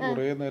വർത്താനം പറഞ്ഞ്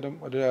കുറേ നേരം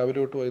രാവിലെ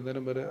തൊട്ട്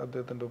വൈകുന്നേരം വരെ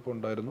അദ്ദേഹത്തിന്റെ ഒപ്പം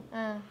ഉണ്ടായിരുന്നു.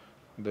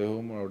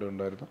 അദ്ദേഹവും അവിടെ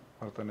ഉണ്ടായിരുന്നു.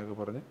 വർത്താനൊക്കെ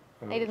പറഞ്ഞ്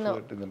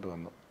എന്നിട്ട്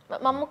വന്നു.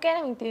 മമ്മൂക്കേനെ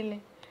മീറ്റ് ചെയ്തില്ലേ?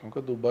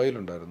 നമുക്ക്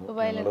ദുബായിലുണ്ടായിരുന്നു.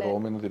 നമ്മുടെ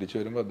റൂമിൽ നിന്ന് തിരിച്ചു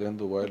വരുമ്പോ അദ്ദേഹം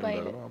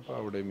ദുബായിലുണ്ടായിരുന്നു. അപ്പൊ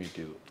അവിടെ മീറ്റ്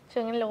ചെയ്തു.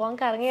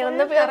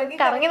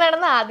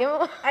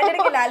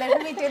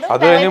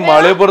 അത് കഴിഞ്ഞ്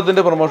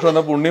മാളികപ്പുറത്തിന്റെ പ്രൊമോഷൻ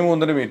വന്ന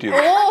പുണ്യമൂന്നിന് മീറ്റ്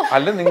ചെയ്തു.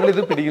 അല്ല നിങ്ങൾ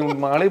ഇത് പിടിക്കും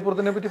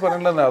മാളികപ്പുറത്തിനെ പറ്റി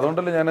പറയണ്ടെന്ന്,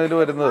 അതുകൊണ്ടല്ലേ ഞാൻ അതിൽ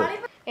വരുന്നത്.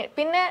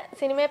 പിന്നെ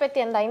സിനിമയെ പറ്റി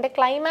എന്താ അതിന്റെ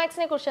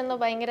ക്ലൈമാക്സിനെ കുറിച്ച് എന്തോ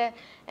ഭയങ്കര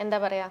എന്താ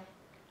പറയാ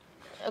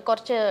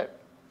കുറച്ച്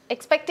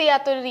എക്സ്പെക്ട്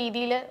ചെയ്യാത്തൊരു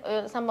രീതിയിൽ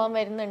സംഭവം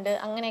വരുന്നുണ്ട്.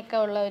 അങ്ങനെയൊക്കെ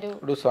ഉള്ള ഒരു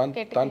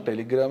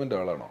ടെലിഗ്രാമിന്റെ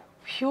ആളാണോ?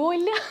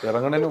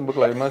 ഇറങ്ങുന്നതിന് മുമ്പ്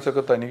ക്ലൈമാക്സ്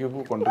ഒക്കെ തനിക്ക്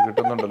കൊണ്ട്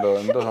കിട്ടുന്നുണ്ടല്ലോ,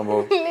 എന്താ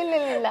സംഭവം?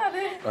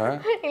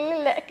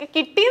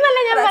 കിട്ടിയെന്നല്ല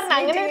ഞാൻ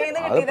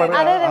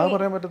പറഞ്ഞു.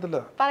 പറയാൻ പറ്റത്തില്ല.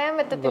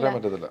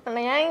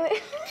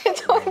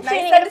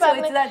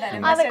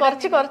 അതെ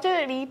കുറച്ച്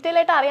ഡീറ്റെയിൽ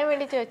ആയിട്ട് അറിയാൻ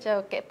വേണ്ടി ചോദിച്ചാ.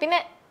 ഓക്കെ. പിന്നെ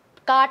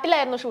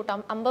കാട്ടിലായിരുന്നു ഷൂട്ട്,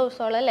 50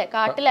 ദിവസത്തോളം അല്ലേ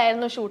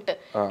കാട്ടിലായിരുന്നു ഷൂട്ട്.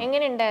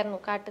 എങ്ങനെ ഉണ്ടായിരുന്നു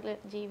കാട്ടില്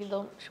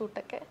ജീവിതവും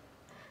ഷൂട്ടൊക്കെ?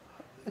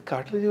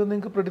 കാട്ടിൽ ജീവിതം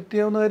നിങ്ങൾക്ക് പ്രെഡിക്റ്റ്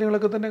ചെയ്യാവുന്ന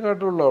കാര്യങ്ങളൊക്കെ തന്നെ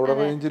കാട്ടിലുള്ളൂ. അവിടെ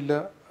റേഞ്ച് ഇല്ല,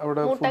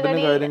 അവിടെ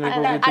ഫുഡിന്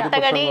കാര്യങ്ങൾക്കൊക്കെ ഇച്ചിരി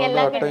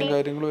പ്രശ്നങ്ങളുണ്ട്. അട്ടയും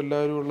കാര്യങ്ങളും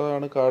എല്ലാവരും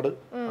ഉള്ളതാണ് കാട്.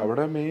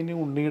 അവിടെ മെയിൻ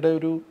ഉണ്ണിയുടെ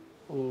ഒരു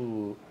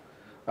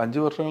 5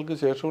 വർഷങ്ങൾക്ക്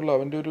ശേഷമുള്ള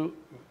അവന്റെ ഒരു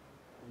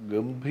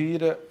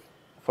ഗംഭീര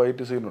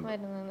ഫൈറ്റ് സീനുണ്ട്.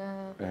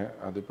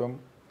 അതിപ്പം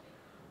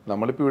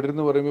നമ്മളിപ്പോൾ ഇവിടെ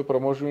നിന്ന് പറയുമ്പോൾ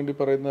പ്രൊമോഷന് വേണ്ടി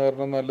പറയുന്ന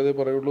കാരണം നല്ലതേ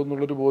പറയുള്ളൂ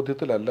എന്നുള്ളൊരു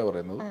ബോധ്യത്തിലല്ല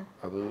പറയുന്നത്.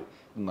 അത്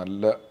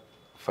നല്ല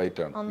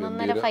ഫൈറ്റാണ്.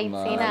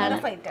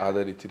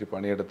 അതൊരു ഇച്ചിരി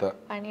പണിയെടുത്ത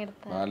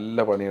നല്ല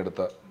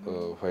പണിയെടുത്ത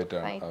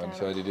ഫൈറ്റാണ്. അവൻ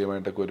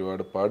ശാരീരികമായിട്ടൊക്കെ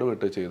ഒരുപാട്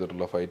പാടുപെട്ട്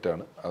ചെയ്തിട്ടുള്ള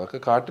ഫൈറ്റാണ്. അതൊക്കെ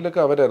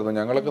കാട്ടിലൊക്കെ അവരായിരുന്നു.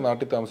 ഞങ്ങളൊക്കെ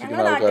നാട്ടിൽ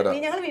താമസിക്കുന്ന ആൾക്കാരാണ്.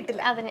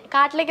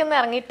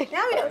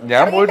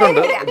 ഞാൻ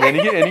പോയിട്ടുണ്ട്.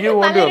 എനിക്ക്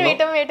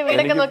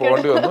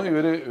പോകേണ്ടി വന്നു.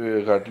 ഇവര്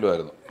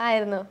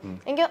കാട്ടിലുമായിരുന്നു.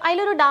 എനിക്ക്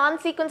അതിലൊരു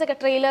ഡാൻസ് സീക്വൻസ് ഒക്കെ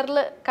ട്രെയിലറിൽ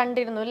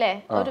കണ്ടിരുന്നു അല്ലേ?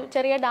 ഒരു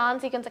ചെറിയ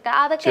ഡാൻസ് സീക്വൻസ് ഒക്കെ.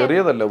 അതൊക്കെ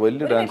ചെറിയതല്ല,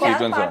 വലിയ ഡാൻസ്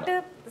സീക്വൻസ് ആണ്.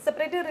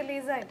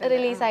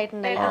 റിലീസ്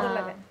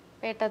ആയിട്ടുണ്ടായിരുന്നു.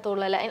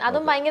 പേട്ടത്തുള്ളല്ലേ?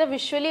 അതും ഭയങ്കര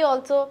visually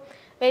also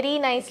very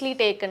nicely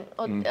taken.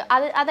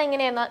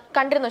 അതെങ്ങനെയായിരുന്നു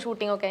കണ്ടിരുന്നോ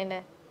ഷൂട്ടിംഗ് ഒക്കെ?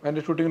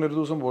 അതിന്റെ ഷൂട്ടിങ്ങിന് ഒരു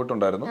ദിവസം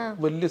പോയിട്ടുണ്ടായിരുന്നു.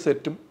 വലിയ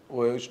സെറ്റും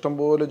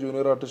ഇഷ്ടംപോലെ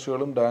ജൂനിയർ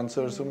ആർട്ടിസ്റ്റുകളും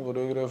ഡാൻസേഴ്സും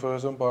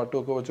കൊറിയോഗ്രാഫേഴ്സും പാട്ടും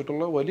ഒക്കെ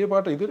വെച്ചിട്ടുള്ള വലിയ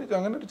പാട്ട്. ഇതൊരു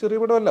അങ്ങനെ ഒരു ചെറിയ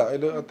പടമല്ല.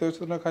 അതിൽ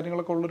അത്യാവശ്യത്തിന്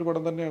കാര്യങ്ങളൊക്കെ ഉള്ളൊരു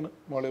പടം തന്നെയാണ്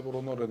മാളികപ്പുറം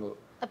എന്ന് പറയുന്നത്.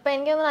 അപ്പൊ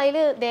എനിക്ക് തോന്നുന്നു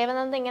അതില്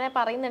ദേവനന്ദൻ ഇങ്ങനെ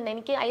പറയുന്നുണ്ട്,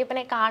 എനിക്ക്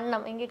അയ്യപ്പനെ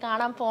കാണണം, എനിക്ക്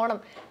കാണാൻ പോകണം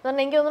എന്ന്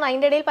പറഞ്ഞാൽ എനിക്ക് തോന്നുന്നു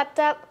അതിന്റെ ഇടയിൽ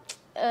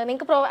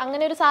നിങ്ങൾക്ക്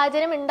അങ്ങനെ ഒരു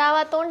സാഹചര്യം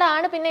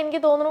ഉണ്ടാവാത്തോണ്ടാണ് പിന്നെ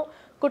എനിക്ക് തോന്നുന്നു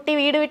കുട്ടി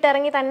വീട്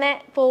വിട്ടിറങ്ങി തന്നെ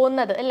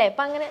പോകുന്നത് അല്ലേ?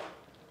 അപ്പൊ അങ്ങനെ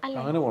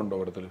അങ്ങനെ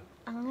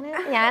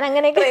ഞാൻ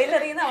അങ്ങനെയൊക്കെ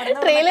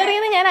ട്രെയിലറിൽ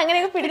നിന്ന് ഞാൻ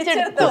അങ്ങനെയൊക്കെ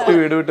പിടിച്ചെടുത്തു.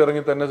 വീട്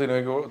വിട്ടിറങ്ങി തന്നെ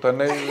സിനിമയ്ക്ക്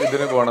തന്നെ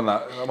ഇതിന് പോകണമെന്നാ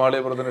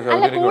മാളികപ്പുറത്തിന്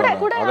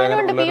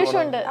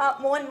പീയൂഷുണ്ട്,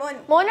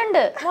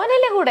 മോനുണ്ട്,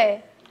 മോനല്ലേ കൂടെ?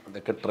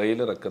 ഇതൊക്കെ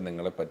ട്രെയിലറൊക്കെ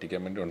നിങ്ങളെ പറ്റിക്കാൻ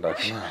വേണ്ടി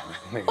ഉണ്ടാക്കുന്നതാണ്.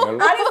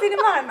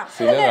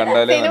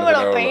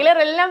 ട്രെയിലർ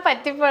എല്ലാം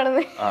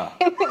പറ്റിപ്പാണെന്ന്.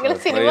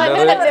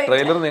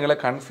 ട്രെയിലർ നിങ്ങളെ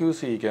കൺഫ്യൂസ്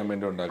ചെയ്യിക്കാൻ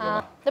വേണ്ടി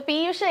ഉണ്ടാക്കുന്നത്.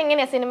 പീയൂഷ്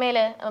എങ്ങനെയാ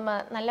സിനിമയില്?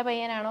 നല്ല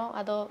പയ്യനാണോ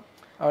അതോ?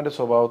 അവന്റെ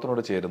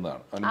സ്വഭാവത്തിനോട്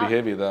ചേരുന്നതാണ്. അവൻ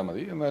ബിഹേവ് ചെയ്താൽ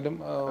മതി, എന്നാലും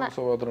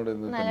സ്വഭാവത്തിനോട്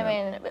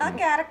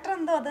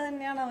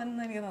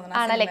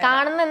ആണല്ലേ?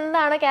 കാണുന്ന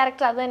എന്താണ്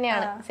ക്യാരക്ടർ അത്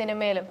തന്നെയാണ്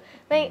സിനിമയിലും.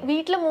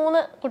 വീട്ടില്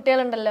 3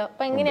 കുട്ടികളുണ്ടല്ലോ,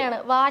 അപ്പൊ എങ്ങനെയാണ്?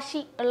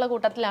 വാശി ഉള്ള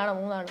കൂട്ടത്തിലാണോ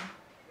 3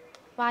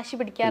 വാശി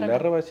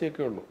പിടിക്കാറുണ്ട്?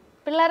 വാശിയൊക്കെ ഉള്ളൂ.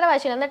 പിള്ളേരുടെ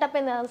വാശിയില്ല. എന്നിട്ട് അപ്പം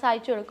എന്താ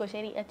സഹായിച്ചു കൊടുക്കുമോ?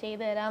 ശരി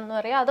ചെയ്തു തരാമെന്ന്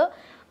പറയാം. അതോ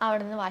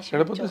അവിടെ നിന്ന് വാശി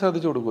എളുപ്പത്തിൽ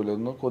സാധിച്ചു കൊടുക്കുമല്ലോ,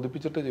 ഒന്ന്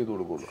കൊതിപ്പിച്ചിട്ട് ചെയ്തു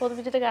കൊടുക്കുള്ളൂ.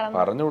 കൊതിപ്പിച്ചിട്ട് കാണാൻ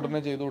പറഞ്ഞ ഉടനെ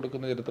ചെയ്തു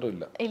കൊടുക്കുന്ന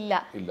ചരിത്രമില്ല.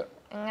 ഇല്ല.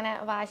 അങ്ങനെ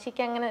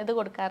വാശിക്ക് അങ്ങനെ ഇത്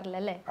കൊടുക്കാറില്ല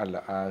അല്ലേ? അല്ല,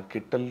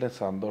 കിട്ടലിന്റെ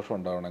സന്തോഷം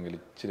ഉണ്ടാവണമെങ്കിൽ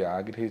ഇച്ചിരി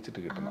ആഗ്രഹിച്ചിട്ട്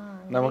കിട്ടണം.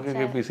 നമുക്ക്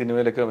ഈ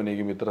സിനിമയിലൊക്കെ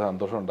അഭിനയിക്കുമ്പോൾ ഇത്ര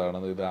സന്തോഷം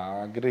ഉണ്ടാവണമെന്ന് ഇത്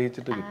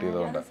ആഗ്രഹിച്ചിട്ട്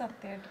കിട്ടിയതുകൊണ്ട്.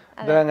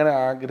 ഇതങ്ങനെ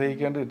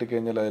ആഗ്രഹിക്കാണ്ട്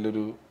കിട്ടിക്കഴിഞ്ഞാൽ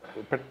അതിലൊരു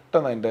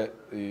പെട്ടെന്ന് അതിന്റെ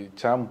ഈ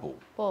ചാം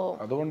പോവും.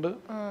 അതുകൊണ്ട്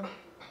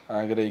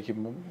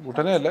ആഗ്രഹിക്കുമ്പം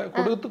ഉടനെ അല്ല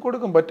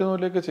കൊടുക്കും, പറ്റുന്ന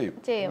പോലെയൊക്കെ ചെയ്യും.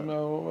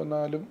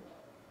 എന്നാലും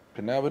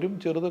പിന്നെ അവരും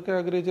ചെറുതൊക്കെ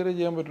ആഗ്രഹിച്ചാലേ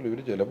ചെയ്യാൻ പറ്റുള്ളൂ.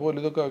 ഇവര് ചിലപ്പോൾ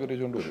വലുതൊക്കെ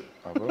ആഗ്രഹിച്ചുകൊണ്ട് വരും.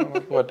 അപ്പൊ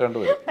നമുക്ക് പറ്റാണ്ട്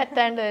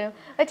വരും.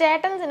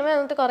 ചേട്ടൻ സിനിമ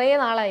വന്നിട്ട് കുറെ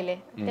നാളായില്ലേ?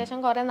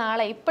 അത്യാവശ്യം കുറെ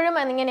നാളായി. ഇപ്പോഴും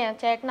എങ്ങനെയാ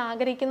ചേട്ടൻ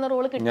ആഗ്രഹിക്കുന്ന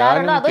റോള്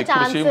കിട്ടാറുണ്ടോ? അതോ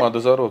ചാൻസ്?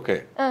 മധുസാറും ഒക്കെ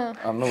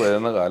അന്ന്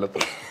വരുന്ന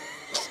കാലത്ത്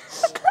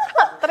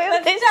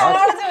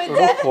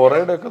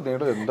കൊറേടെ ഒക്കെ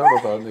നീട് എന്താണ്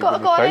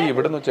കൈ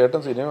ഇവിടുന്ന്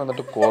ചേട്ടൻ സിനിമ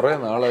വന്നിട്ട് കൊറേ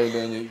നാളായില്ല,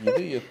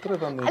 ഇത് എത്ര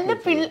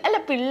അല്ല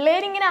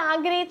പിള്ളേരിങ്ങനെ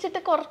ആഗ്രഹിച്ചിട്ട്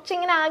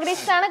കുറച്ചിങ്ങനെ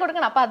ആഗ്രഹിച്ചിട്ടാണ്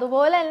കൊടുക്കണം. അപ്പൊ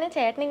അതുപോലെ തന്നെ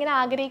ചേട്ടൻ ഇങ്ങനെ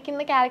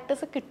ആഗ്രഹിക്കുന്ന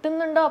ക്യാരക്ടേഴ്സ്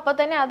കിട്ടുന്നുണ്ടോ അപ്പൊ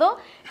തന്നെ? അതോ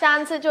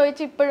ചാൻസ്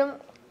ചോദിച്ച് ഇപ്പോഴും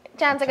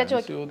ചാൻസ് ഒക്കെ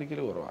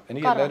ചോദിക്കല് കുറവാണ്.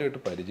 എനിക്ക്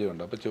എല്ലാവരുമായിട്ട്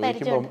പരിചയമുണ്ട്. അപ്പൊ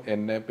ചോദിക്കുമ്പോൾ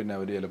എന്നെ പിന്നെ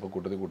അവര് ചിലപ്പോൾ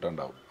കൂട്ടത്തിൽ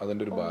കൂട്ടാണ്ടാവും.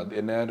 അതിന്റെ ഒരു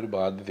എന്നെ ഒരു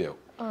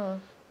ബാധ്യതയാവും.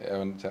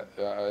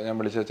 ഞാൻ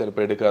വിളിച്ചാൽ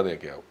ചിലപ്പോൾ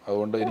എടുക്കാതെയൊക്കെ ആവും.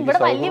 അതുകൊണ്ട് എനിക്ക്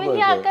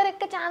വലിയ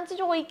ആൾക്കാരൊക്കെ ചാൻസ്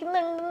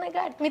ചോദിക്കുന്നുണ്ടെന്നൊക്കെ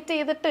അഡ്മിറ്റ്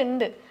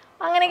ചെയ്തിട്ടുണ്ട്.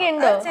 അങ്ങനെയൊക്കെ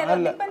ഉണ്ടോ?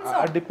 അല്ല,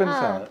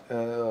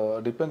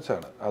 ഡിപ്പെൻസ്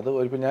ആണ്. അത്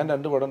ഇപ്പൊ ഞാൻ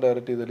 2 പടം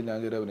ഡയറക്റ്റ് ചെയ്തിട്ട് ഞാൻ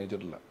ഇതുവരെ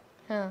അഭിനയിച്ചിട്ടില്ല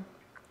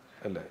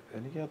അല്ലേ.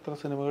 എനിക്ക് അത്ര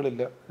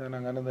സിനിമകളില്ല. ഞാൻ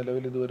അങ്ങനെ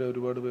നിലവിൽ ഇതുവരെ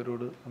ഒരുപാട്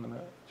പേരോട് അങ്ങനെ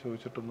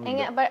ചോദിച്ചിട്ടൊന്നും.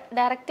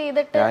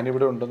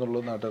 ഞാനിവിടെ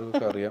ഉണ്ടെന്നുള്ളത്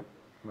നാട്ടുകാർക്കൊക്കെ അറിയാം.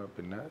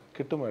 പിന്നെ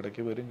കിട്ടും,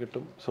 ഇടയ്ക്ക് വരും,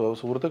 കിട്ടും.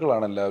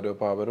 സുഹൃത്തുക്കളാണ് എല്ലാവരും.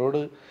 അപ്പോൾ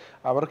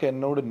അവർക്ക്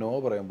എന്നോട് നോ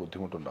പറയാൻ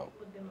ബുദ്ധിമുട്ടുണ്ടാവും.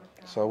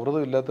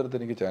 സൗഹൃദം ഇല്ലാത്തടത്ത്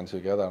എനിക്ക് ചാൻസ്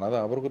വയ്ക്കുക, അത്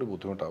അവർക്കൊരു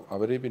ബുദ്ധിമുട്ടാവും.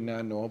 അവർ പിന്നെ ആ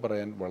നോ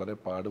പറയാൻ വളരെ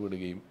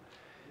പാടുപെടുകയും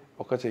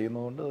ഒക്കെ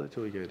ചെയ്യുന്നതുകൊണ്ട് അത്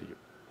ചോദിക്കാതിരിക്കും.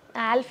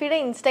 ആൽഫിയുടെ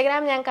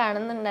ഇൻസ്റ്റാഗ്രാം ഞാൻ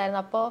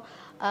കാണുന്നുണ്ടായിരുന്നു. അപ്പോൾ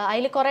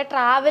അതിൽ കുറെ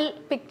ട്രാവൽ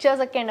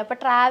പിക്ചേഴ്സ് ഒക്കെ ഉണ്ട്. അപ്പോൾ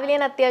ട്രാവൽ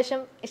ചെയ്യാൻ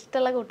അത്യാവശ്യം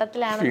ഇഷ്ടമുള്ള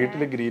കൂട്ടത്തിലാണ്.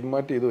 വീട്ടിൽ ഗ്രീൻ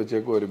മാറ്റ് ചെയ്ത്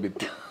വെച്ചേക്കും ഒരു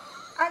ഭിത്തി.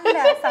 അല്ല,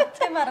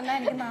 സത്യം പറഞ്ഞാൽ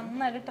എനിക്ക്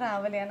നന്നായിട്ട്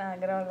ട്രാവൽ ചെയ്യാൻ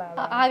ആഗ്രഹമുള്ള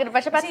ആളാണ്.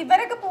 പക്ഷെ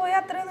ഇവരൊക്കെ പോയ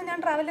അത്രയൊന്നും ഞാൻ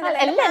ട്രാവൽ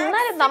ചെയ്തില്ല.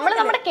 എന്നാലും നമ്മൾ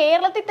നമ്മുടെ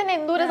കേരളത്തിൽ തന്നെ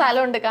എന്തോരം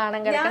സ്ഥലമുണ്ട്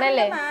കാണാൻ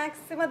കിടക്കണല്ലേ.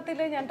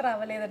 മാക്സിമത്തില് ഞാൻ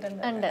ട്രാവൽ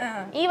ചെയ്തിട്ടുണ്ട്.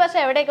 ഈ വർഷം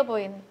എവിടെയൊക്കെ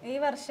പോയി? ഈ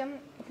വർഷം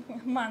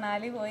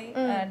മണാലി പോയി,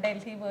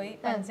 ഡൽഹി പോയി,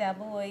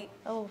 പഞ്ചാബ് പോയി,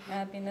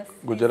 പിന്നെ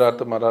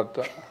ഗുജറാത്ത്, മറാത്ത.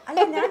 അല്ല,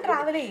 ഞാൻ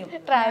ട്രാവൽ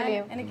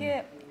ചെയ്യും. എനിക്ക്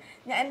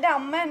എന്റെ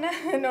അമ്മ തന്നെ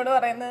എന്നോട്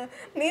പറയുന്നത്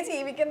നീ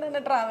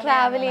ജീവിക്കുന്ന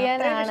ട്രാവൽ ചെയ്യാൻ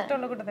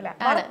ഇഷ്ടമുള്ള കൂട്ടത്തില.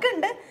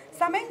 വർക്കുണ്ട്,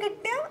 സമയം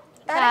കിട്ടിയ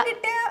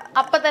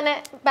അപ്പൊ തന്നെ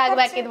ബാഗ്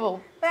പാക്ക് ചെയ്ത് പോകും.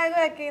 ബാഗ്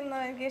പാക്ക്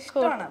ചെയ്യുന്നത് എനിക്ക്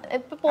ഇഷ്ടമാണ്.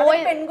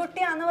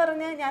 പെൺകുട്ടിയാന്ന്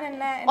പറഞ്ഞ് ഞാൻ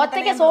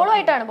ഒറ്റയ്ക്ക് സോളോ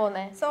ആയിട്ടാണ്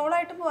പോകുന്നത്. സോളോ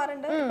ആയിട്ടും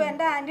പോകാറുണ്ട്. ഇപ്പൊ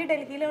എന്റെ ആന്റി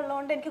ഡൽഹിയിൽ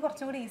ഉള്ളതുകൊണ്ട് എനിക്ക്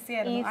കുറച്ചും കൂടി ഈസി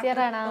ആയിരുന്നു.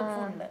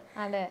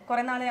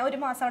 കുറെ നാള് ഞാൻ 1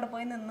 മാസം അവിടെ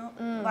പോയി നിന്നു.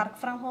 വർക്ക്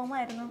ഫ്രം ഹോം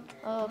ആയിരുന്നു.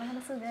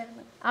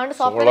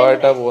 സോളോ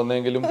ആയിട്ടാ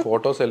പോകുന്നെങ്കിലും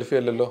ഫോട്ടോ സെൽഫി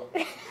അല്ലല്ലോ,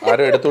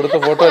 ആരും എടുത്തു കൊടുത്ത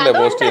ഫോട്ടോ അല്ലേ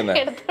പോസ്റ്റ് ചെയ്യുന്നത്.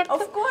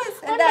 ഓഫ് കോഴ്സ്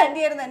എന്റെ ആന്റി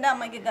ആയിരുന്നു, എന്റെ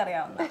അമ്മയ്ക്കൊക്കെ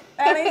അറിയാവുന്ന.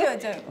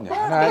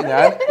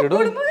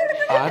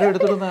 ആരും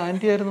എടുത്തിടുന്ന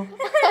ആന്റി ആയിരുന്നു.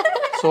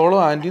 സോളോ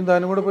ആന്റിയും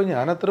താനും കൂടെ പോയി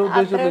ഞാൻ അത്ര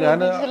ഉദ്ദേശിച്ചു.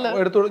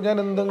 ഞാൻ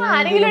എന്തെങ്കിലും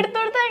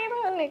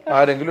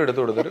ആരെങ്കിലും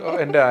എടുത്തു കൊടുത്തൊരു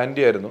എന്റെ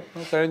ആന്റി ആയിരുന്നു.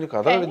 കഴിഞ്ഞു,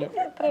 കഥ കഴിഞ്ഞു.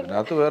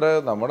 അതിനകത്ത് വേറെ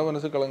നമ്മുടെ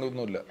മനസ്സിൽ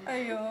കളങ്ങൊന്നുമില്ല.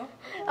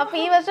 അപ്പൊ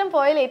ഈ വർഷം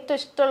പോയാൽ ഏറ്റവും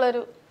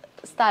ഇഷ്ടമുള്ളൊരു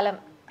സ്ഥലം,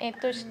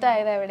 ഏറ്റവും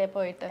ഇഷ്ടമായത് എവിടെ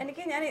പോയിട്ട്?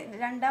 എനിക്ക് ഞാൻ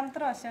 2ാമത്തെ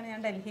പ്രാവശ്യമാണ്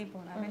ഞാൻ ഡൽഹിയിൽ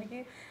പോകുന്നത്. അപ്പൊ എനിക്ക്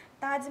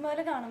താജ്മഹൽ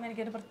കാണുമ്പോൾ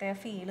എനിക്കൊരു പ്രത്യേക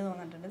ഫീല്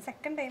തോന്നിയിട്ടുണ്ട്.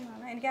 സെക്കൻഡ്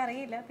ടൈമാണ്,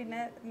 എനിക്കറിയില്ല. പിന്നെ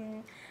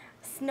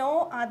സ്നോ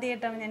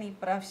ആദ്യമായിട്ടാണ് ഞാൻ ഈ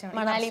പ്രാവശ്യം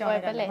മണാലി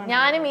പോയപ്പോഴല്ലേ.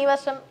 ഞാനും ഈ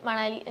വർഷം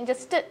മണാലി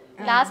ജസ്റ്റ്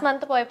ലാസ്റ്റ്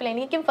മന്ത് പോയപ്പോൾ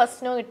എനിക്കും ഫസ്റ്റ്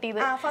സ്നോ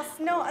കിട്ടിയത്.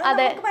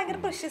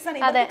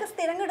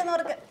 സ്ഥിരം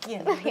കിട്ടുന്നവർക്ക്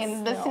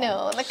എന്ത് സ്നോ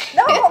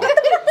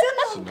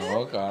സ്നോ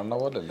കാണുന്ന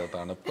പോലല്ല,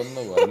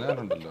 തണുപ്പെന്ന്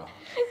പറഞ്ഞാലുണ്ടല്ലോ.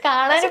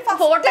 കാണാൻ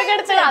ഫോട്ടോ ഒക്കെ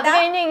എടുത്ത് അത്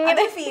കഴിഞ്ഞ്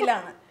ഇങ്ങനെ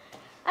ഫീലാണ്.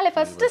 അല്ലെ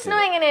ഫസ്റ്റ് സ്നോ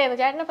എങ്ങനെയായിരുന്നു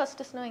ചേട്ടന്റെ?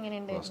 ഫസ്റ്റ് സ്നോ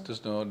എങ്ങനെയുണ്ട്? ഫസ്റ്റ്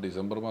സ്നോ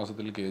ഡിസംബർ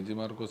മാസത്തിൽ KG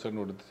മാർക്കോസിന്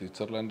കൊടുത്ത്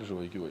സ്വിറ്റ്സർലാൻഡ്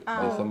ഷോയ്ക്ക് പോയി.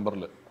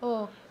 ഡിസംബറിൽ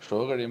ഷോ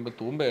കഴിയുമ്പോൾ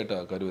തൂമ്പയായിട്ട്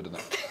ആൾക്കാർ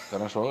വരുന്നത്.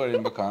 കാരണം ഷോ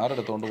കഴിയുമ്പോൾ കാർ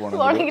എടുത്തോണ്ട്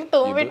പോകണമെങ്കിൽ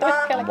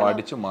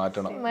വടിച്ചു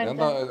മാറ്റണം.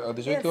 എന്താ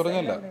അതിശയോക്തി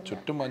പറഞ്ഞല്ല,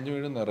 ചുറ്റും മഞ്ഞ്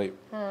വീഴും നിറയും.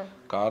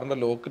 കാറിന്റെ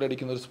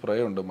ലോക്കിലടിക്കുന്ന ഒരു സ്പ്രേ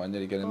ഉണ്ട്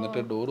മഞ്ഞടിക്കാൻ,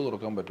 എന്നിട്ട് ഡോറ്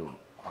തുറക്കാൻ പറ്റുള്ളൂ.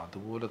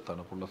 അതുപോലെ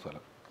തണുപ്പുള്ള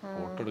സ്ഥലം.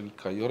 ഫോട്ടോ എടുക്കി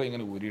കയ്യോറ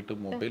ഇങ്ങനെ ഊരിയിട്ട്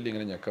മൊബൈലിൽ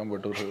ഇങ്ങനെ ഞെക്കാൻ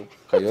പോയിട്ട്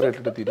കയ്യോറ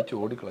ഇട്ടിട്ട് തിരിച്ച്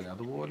ഓടിക്കളഞ്ഞു.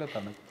 അതുപോലെ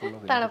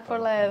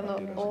തണുപ്പുള്ളായിരുന്നു.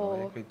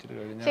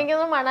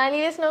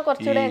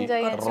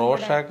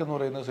 റോഷാക്ക് എന്ന്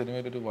പറയുന്ന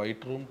സിനിമയിൽ ഒരു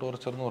വൈറ്റ് റൂം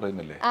ടോർച്ചർ എന്ന്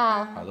പറയുന്നില്ലേ,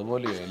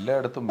 അതുപോലെ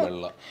എല്ലായിടത്തും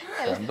വെള്ളം.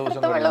 2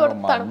 ദിവസം കഴിയുമ്പോൾ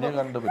മഞ്ഞ്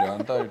കണ്ട്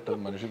ഭ്രാന്തായിട്ട്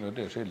മനുഷ്യന് ഒരു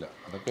രക്ഷയില്ല.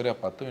 അതൊക്കെ ഒരു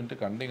 10 മിനിറ്റ്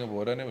കണ്ടിങ്ങ്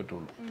പോരാനേ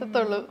പറ്റുള്ളൂ.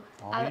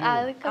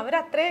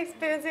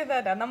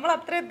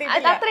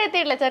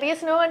 എത്തിയിട്ടില്ല. ചെറിയ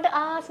സ്നോ കണ്ട്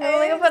ആ സ്നോ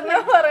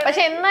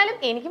പക്ഷെ എന്നാലും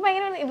എനിക്ക്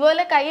ഭയങ്കര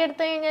ഇതുപോലെ കൈ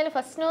എടുത്തു കഴിഞ്ഞാൽ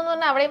ഫസ്റ്റ് സ്നോ എന്ന്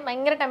പറഞ്ഞാൽ അവിടെ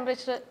ഭയങ്കര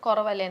ടെമ്പറേച്ചർ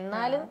കുറവല്ലേ,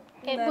 എന്നാലും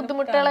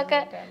ബുദ്ധിമുട്ടുകളൊക്കെ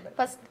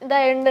ഫസ്റ്റ്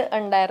ഇതായിട്ട്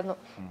ഉണ്ടായിരുന്നു.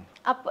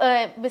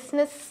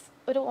 ബിസിനസ്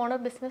ഒരു ഓണർ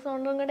ബിസിനസ്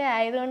ഓണറും കൂടെ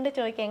ആയതുകൊണ്ട്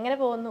ചോദിക്കാം, എങ്ങനെ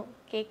പോകുന്നു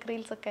കേക്ക്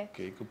റീൽസ് ഒക്കെ?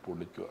 കേക്ക്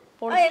പൊളിക്കുക.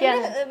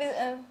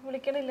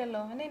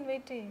 വിളിക്കണില്ലല്ലോ, എന്നെ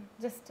ഇൻവൈറ്റ് ചെയ്യും.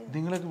 ജസ്റ്റ്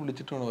നിങ്ങളൊക്കെ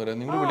വിളിച്ചിട്ട് വേണം വരാൻ.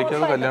 നിങ്ങൾ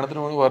വിളിക്കാതെ കല്യാണത്തിന്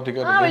പോകുന്ന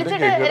പാർട്ടിക്കാർ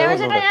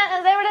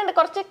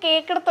കുറച്ച്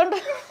കേക്ക് എടുത്തോണ്ട്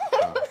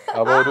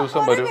അപ്പൊ ഒരു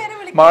ദിവസം വരും.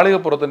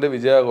 മാളികപ്പുറത്തിന്റെ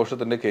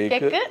വിജയാഘോഷത്തിന്റെ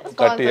കേക്ക്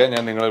കട്ട് ചെയ്യാൻ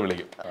ഞാൻ നിങ്ങളെ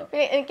വിളിക്കും.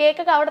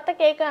 കേക്കൊക്കെ അവിടുത്തെ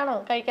കേക്ക് ആണോ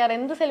കഴിക്കാറ്?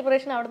 എന്ത്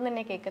സെലിബ്രേഷൻ അവിടെ നിന്ന്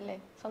തന്നെ കേക്ക് അല്ലേ?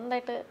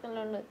 സ്വന്തമായിട്ട്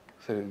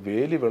ശരി,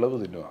 വേലി വിളവ്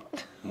തിന്നുക.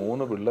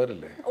 3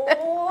 പിള്ളേരല്ലേ,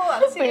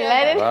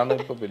 അതാണ്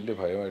ഇപ്പൊ വലിയ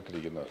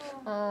ഭയമായിട്ടിരിക്കുന്നത്.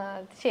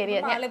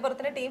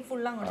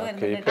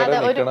 കേക്കട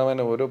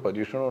നിൽക്കണവന് ഓരോ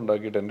പരീക്ഷണം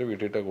ഉണ്ടാക്കിയിട്ട് എന്റെ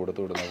വീട്ടിൽ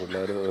കൊടുത്തു വിടുന്ന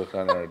പിള്ളേര്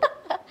തീർക്കാനായിട്ട്.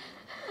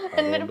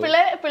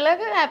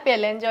 പിള്ളേർക്ക് ഹാപ്പി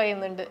അല്ലേ, എൻജോയ്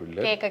ചെയ്യുന്നുണ്ട്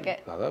കേക്കൊക്കെ.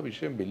 അതാ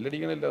വിഷയം,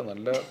 ബില്ലടിക്കണില്ല.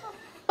 നല്ല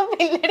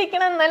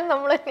ബില്ലടിക്കണം എന്നാലും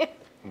നമ്മൾ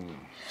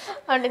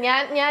അതുകൊണ്ട്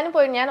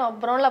ഞാൻ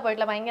ഒബ്രോണിലാണ്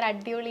പോയിട്ടില്ല. ഭയങ്കര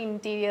അടിപൊളി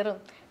ഇന്റീരിയറും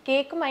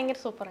കേക്കും ഭയങ്കര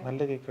സൂപ്പറാണ്.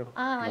 നല്ല കേക്കാണ്.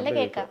 നല്ല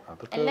കേക്കാ,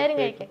 എല്ലാരും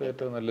കഴിക്കും.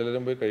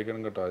 നല്ലവരും പോയി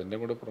കഴിക്കണം കേട്ടോ, അതിന്റെ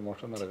കൂടെ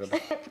പ്രൊമോഷൻ നടക്കട്ടെ.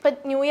 ഇപ്പൊ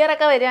ന്യൂ ഇയർ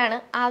ഒക്കെ വരികയാണ്,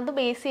 അത്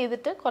ബേസ്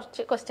ചെയ്തിട്ട്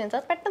കുറച്ച്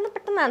ക്വസ്റ്റ്യൻസ്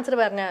പെട്ടെന്ന് ആൻസർ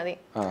പറഞ്ഞാൽ മതി.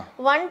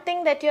 One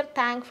thing that you are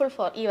thankful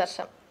for ഈ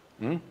വർഷം.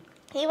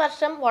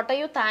 What are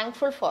you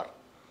thankful for?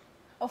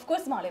 Of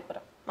course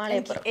Malikappuram.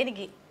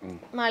 എനിക്ക്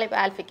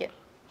ആൽഫിക്ക്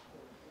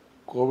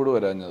കോവിഡ്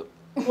വരാഞ്ഞത്.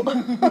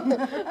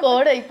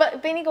 കോഡ് ഇപ്പൊ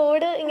ഇനി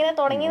കോഡ് ഇങ്ങനെ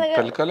തുടങ്ങി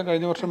തൽക്കാലം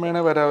കഴിഞ്ഞ വർഷം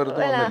വേണേ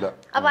വരാമായിരുന്നു.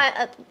 അപ്പൊ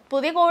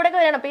പുതിയ കോഡൊക്കെ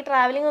വരണം. അപ്പൊ ഈ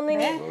ട്രാവലിംഗ് ഒന്നും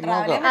ഇനി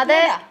അതെ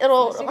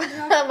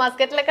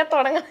മസ്കറ്റിലൊക്കെ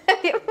തുടങ്ങാം.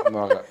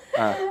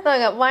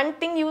 One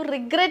thing you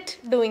regret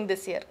doing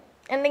this year.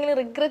 എന്തെങ്കിലും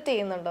റിഗ്രറ്റ്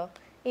ചെയ്യുന്നുണ്ടോ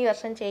ഈ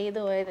വർഷം ചെയ്തു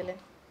പോയതില്?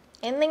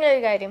 എന്തെങ്കിലും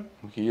ഒരു കാര്യം.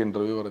 ഈ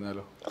ഇന്റർവ്യൂ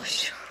പറഞ്ഞാലോ?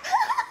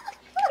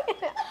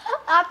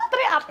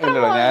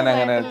 ഞാൻ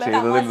അങ്ങനെ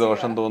ചെയ്തതിൽ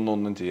ദോഷം തോന്നുന്നു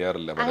ഒന്നും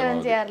ചെയ്യാറില്ല.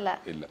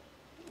 ഇല്ല.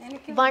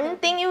 One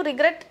thing you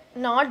regret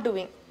not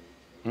doing.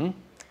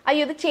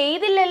 അയ്യോ ഇത്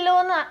ചെയ്തില്ലല്ലോ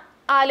എന്ന്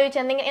ആലോചിച്ച്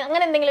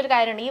അങ്ങനെ എന്തെങ്കിലും ഒരു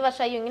കാര്യമുണ്ട് ഈ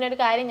വർഷം? അയ്യോ ഇങ്ങനെ ഒരു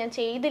കാര്യം ഞാൻ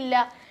ചെയ്തില്ല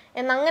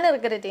എന്നങ്ങനെ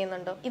റിഗ്രറ്റ്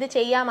ചെയ്യുന്നുണ്ടോ? ഇത്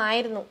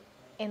ചെയ്യാമായിരുന്നു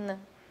എന്ന്,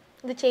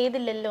 ഇത്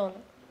ചെയ്തില്ലല്ലോ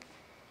എന്ന്.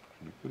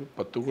 ഒരു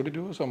 10 കോടി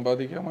രൂപ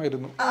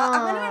സമ്പാദിക്കാമായിരുന്നു.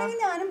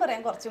 ഞാനും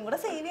പറയാം, കുറച്ചും കൂടെ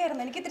സേവ്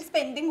ചെയ്യായിരുന്നു. എനിക്ക് ഇത്തിരി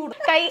സ്പെൻഡിങ്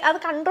കൂടുതൽ. അത്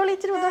കൺട്രോൾ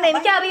ചെയ്തിട്ട്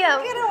എനിക്കറിയാം.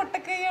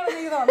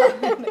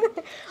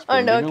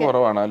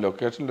 കുറവാണ്. ആ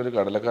ലൊക്കേഷനിൽ ഒരു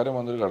കടലക്കാരൻ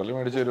വന്നൊരു കടൽ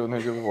മേടിച്ചു തരുമെന്ന്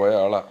പോയ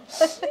ആളാ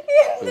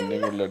പിന്നെ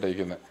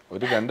കൂടുതലായിട്ടേക്കുന്നത്.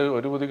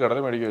 ഒരു പുതിയ കടൽ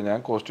മേടിക്കുമോ? ഞാൻ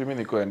കോസ്റ്റ്യൂമിൽ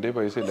നിൽക്കുമോ? എൻ്റെ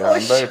പൈസ ഇല്ല,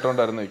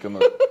 ഇട്ടുകൊണ്ടായിരുന്നു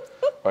നിൽക്കുന്നത്.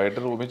 വൈകിട്ട്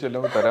റൂമിൽ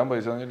ചെല്ലുമ്പോൾ തരാൻ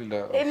പൈസ ഇല്ല,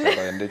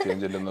 എൻ്റെ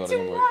ചേഞ്ച് ഇല്ലെന്ന്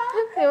പറഞ്ഞു പോയി.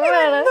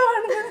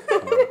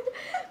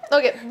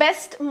 Okay,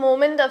 best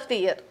moment of the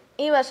year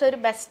ഈ വർഷം. ഒരു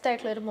ബെസ്റ്റ്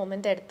ആയിട്ടുള്ള ഒരു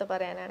മൊമെന്റ് എടുത്ത്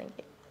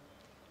പറയാനാണെങ്കിൽ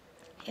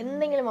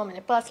എന്തെങ്കിലും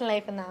മൊമെന്റ്, പേഴ്സണൽ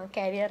ലൈഫിൽ നിന്നാവാം,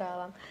 കരിയർ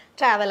ആവാം,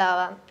 ട്രാവൽ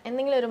ആവാം,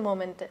 എന്തെങ്കിലും ഒരു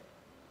മൊമെന്റ്.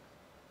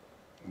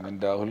 ഞാൻ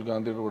രാഹുൽ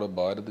ഗാന്ധിയുടെ കൂടെ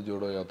ഭാരത്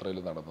ജോഡോ യാത്രയിൽ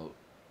നടന്നത്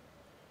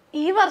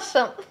ഈ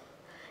വർഷം.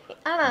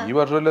 ഈ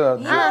വർഷമല്ലേ?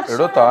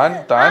 എടോ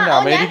താൻ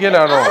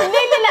അമേരിക്കയിലാണോ?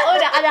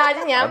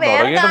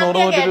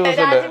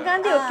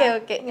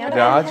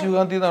 രാജീവ്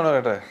ഗാന്ധി എന്നാണോ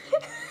കേട്ടെ?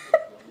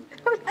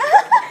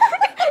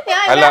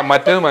 അല്ല,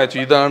 മറ്റേത് മാച്ചു.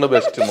 ഇതാണ്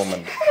ബെസ്റ്റ്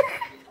മൊമെന്റ്.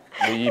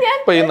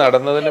 ഇപ്പൊ ഈ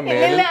നടന്നതിന്റെ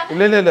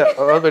മേലിൽ ഇല്ല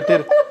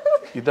വെട്ടിയത്.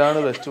 ഇതാണ്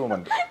ബെസ്റ്റ്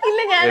മൊമെന്റ്.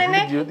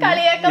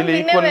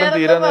 ഈ കൊല്ലം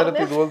തീരാൻ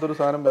നേരത്ത് ഇതുപോലത്തെ ഒരു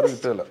സാധനം വേറെ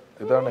കിട്ടില്ല.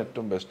 ഇതാണ്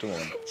ഏറ്റവും ബെസ്റ്റ്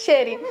മൊമെന്റ്.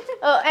 ശരി,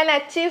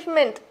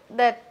 achievement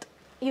that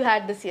you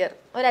had this year.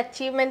 ഒരു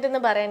അച്ചീവ്മെന്റ് എന്ന്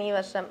പറയാൻ ഈ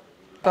വർഷം.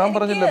 താൻ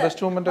പറഞ്ഞില്ല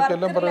ബെസ്റ്റ് മൊമെന്റ് ഒക്കെ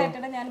എല്ലാം പറയാം.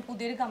 ഞാൻ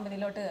പുതിയൊരു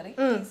കമ്പനിയിലോട്ട് കയറി,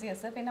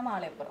 പിന്നെ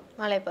മാളികപ്പുറം.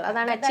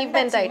 അതാണ്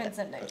അച്ചീവ്മെന്റ് ആയിട്ട്.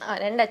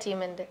 2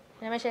 അച്ചീവ്മെന്റ്.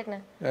 രമേശ് ചേട്ടന്?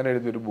 ഞാൻ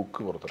എഴുതിയ ഒരു ബുക്ക്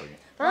പുറത്തിറങ്ങി.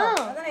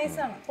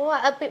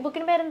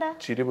 ബുക്കിന്റെ പേരെന്താ?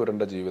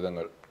 ചിരിപുരണ്ട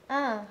ജീവിതങ്ങൾ.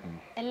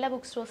 എല്ലാ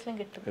ബുക്ക് സ്റ്റോഴ്സിലും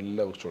കിട്ടും.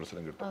 എല്ലാ ബുക്ക്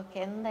സ്റ്റോഴ്സിലും കിട്ടും. ഓക്കെ,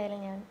 എന്തായാലും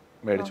ഞാൻ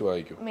മേടിച്ച്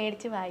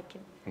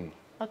വായിക്കും.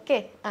 ഓക്കെ,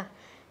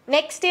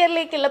 നെക്സ്റ്റ്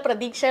ഇയറിലേക്കുള്ള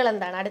പ്രതീക്ഷകൾ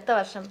എന്താണ് അടുത്ത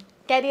വർഷം?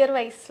 കരിയർ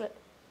വൈസ്,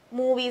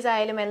 മൂവീസ്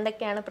ആയാലും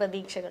എന്തൊക്കെയാണ്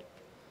പ്രതീക്ഷകൾ?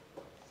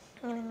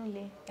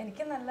 അങ്ങനെയൊന്നുമില്ലേ?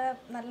 എനിക്ക്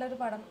നല്ലൊരു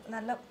പടം,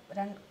 നല്ല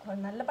പടം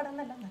എന്നല്ല,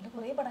 നല്ല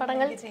കുറേ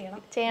പടങ്ങൾ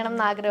ചെയ്യണം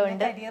എന്ന്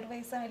ആഗ്രഹമുണ്ട്. കരിയർ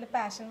വൈസ് ആയാലും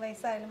പാഷൻ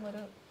വൈസ് ആയാലും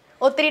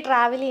ഒത്തിരി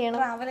ട്രാവൽ ചെയ്യണം.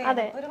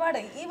 അതെ, ഒരുപാട്.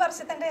 ഈ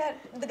വർഷത്തിന്റെ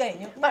ഇത്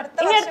കഴിഞ്ഞു,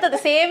 അടുത്തത്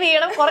സേവ്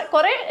ചെയ്യണം.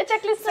 കുറെ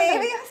ചെക്ക് ലിസ്റ്റ്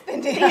സേവ് ചെയ്യാൻ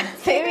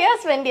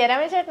സ്പെൻഡ് ചെയ്യാം.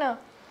 രമേശ് ചേട്ടനോ?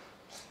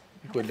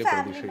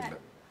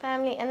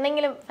 ഫാമിലി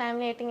എന്തെങ്കിലും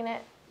ഫാമിലി ആയിട്ട് ഇങ്ങനെ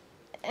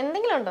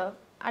എന്തെങ്കിലും ഉണ്ടോ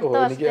അടുത്ത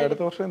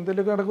വർഷം?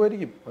 എന്തെങ്കിലും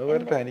നടക്കുമായിരിക്കും.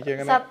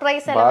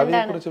 സർപ്രൈസ്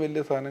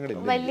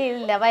വലിയ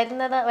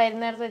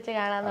വരുന്നിടത്ത് വെച്ച്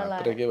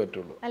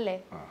കാണാന്നുള്ളതാണ് അല്ലേ?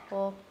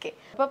 ഓക്കെ,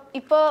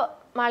 ഇപ്പൊ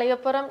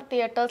മാളികപ്പുറം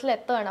തിയേറ്റേഴ്സിൽ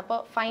എത്തുകയാണ്. അപ്പൊ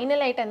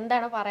ഫൈനലായിട്ട്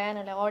എന്താണ്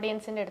പറയാനുള്ളത്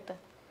ഓഡിയൻസിന്റെ അടുത്ത്?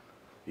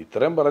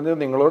 ഇത്രയും പറഞ്ഞത്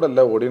നിങ്ങളോടല്ല,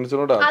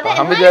 ഓഡിയൻസിനോടാ.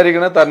 ഞാൻ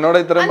വിചാരിക്കണ തന്നോട്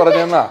ഇത്രയും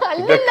പറഞ്ഞാ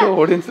ഇതൊക്കെ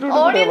ഓഡിയൻസിനോട്.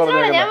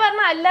 ഞാൻ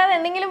പറഞ്ഞ അല്ലാതെ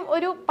എന്തെങ്കിലും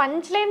ഒരു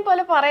പഞ്ച് ലൈൻ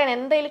പോലെ പറയണം.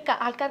 എന്തെങ്കിലും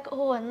ആൾക്കാർക്ക്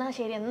എന്നാ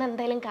ശരി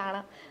എന്തായാലും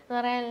കാണാം എന്ന്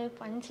പറയാൻ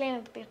പഞ്ച് ലൈൻ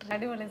എടുത്തിട്ട്.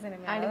 അടിപൊളി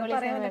സിനിമ.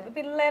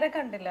 പിള്ളേരെ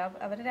കണ്ടില്ല,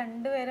 അവര്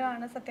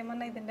രണ്ടുപേരുമാണ് സത്യം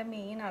പറഞ്ഞാൽ ഇതിന്റെ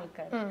മെയിൻ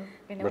ആൾക്കാർ.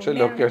 പക്ഷെ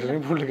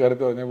ലൊക്കേഷനിൽ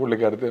പുള്ളിക്കാരത്ത് പറഞ്ഞ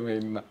പുള്ളിക്കാരത്തെ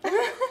മെയിൻ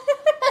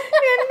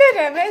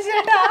രമേശ്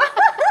ചേട്ടാ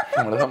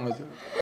നമ്മളെ സംബന്ധിച്ചു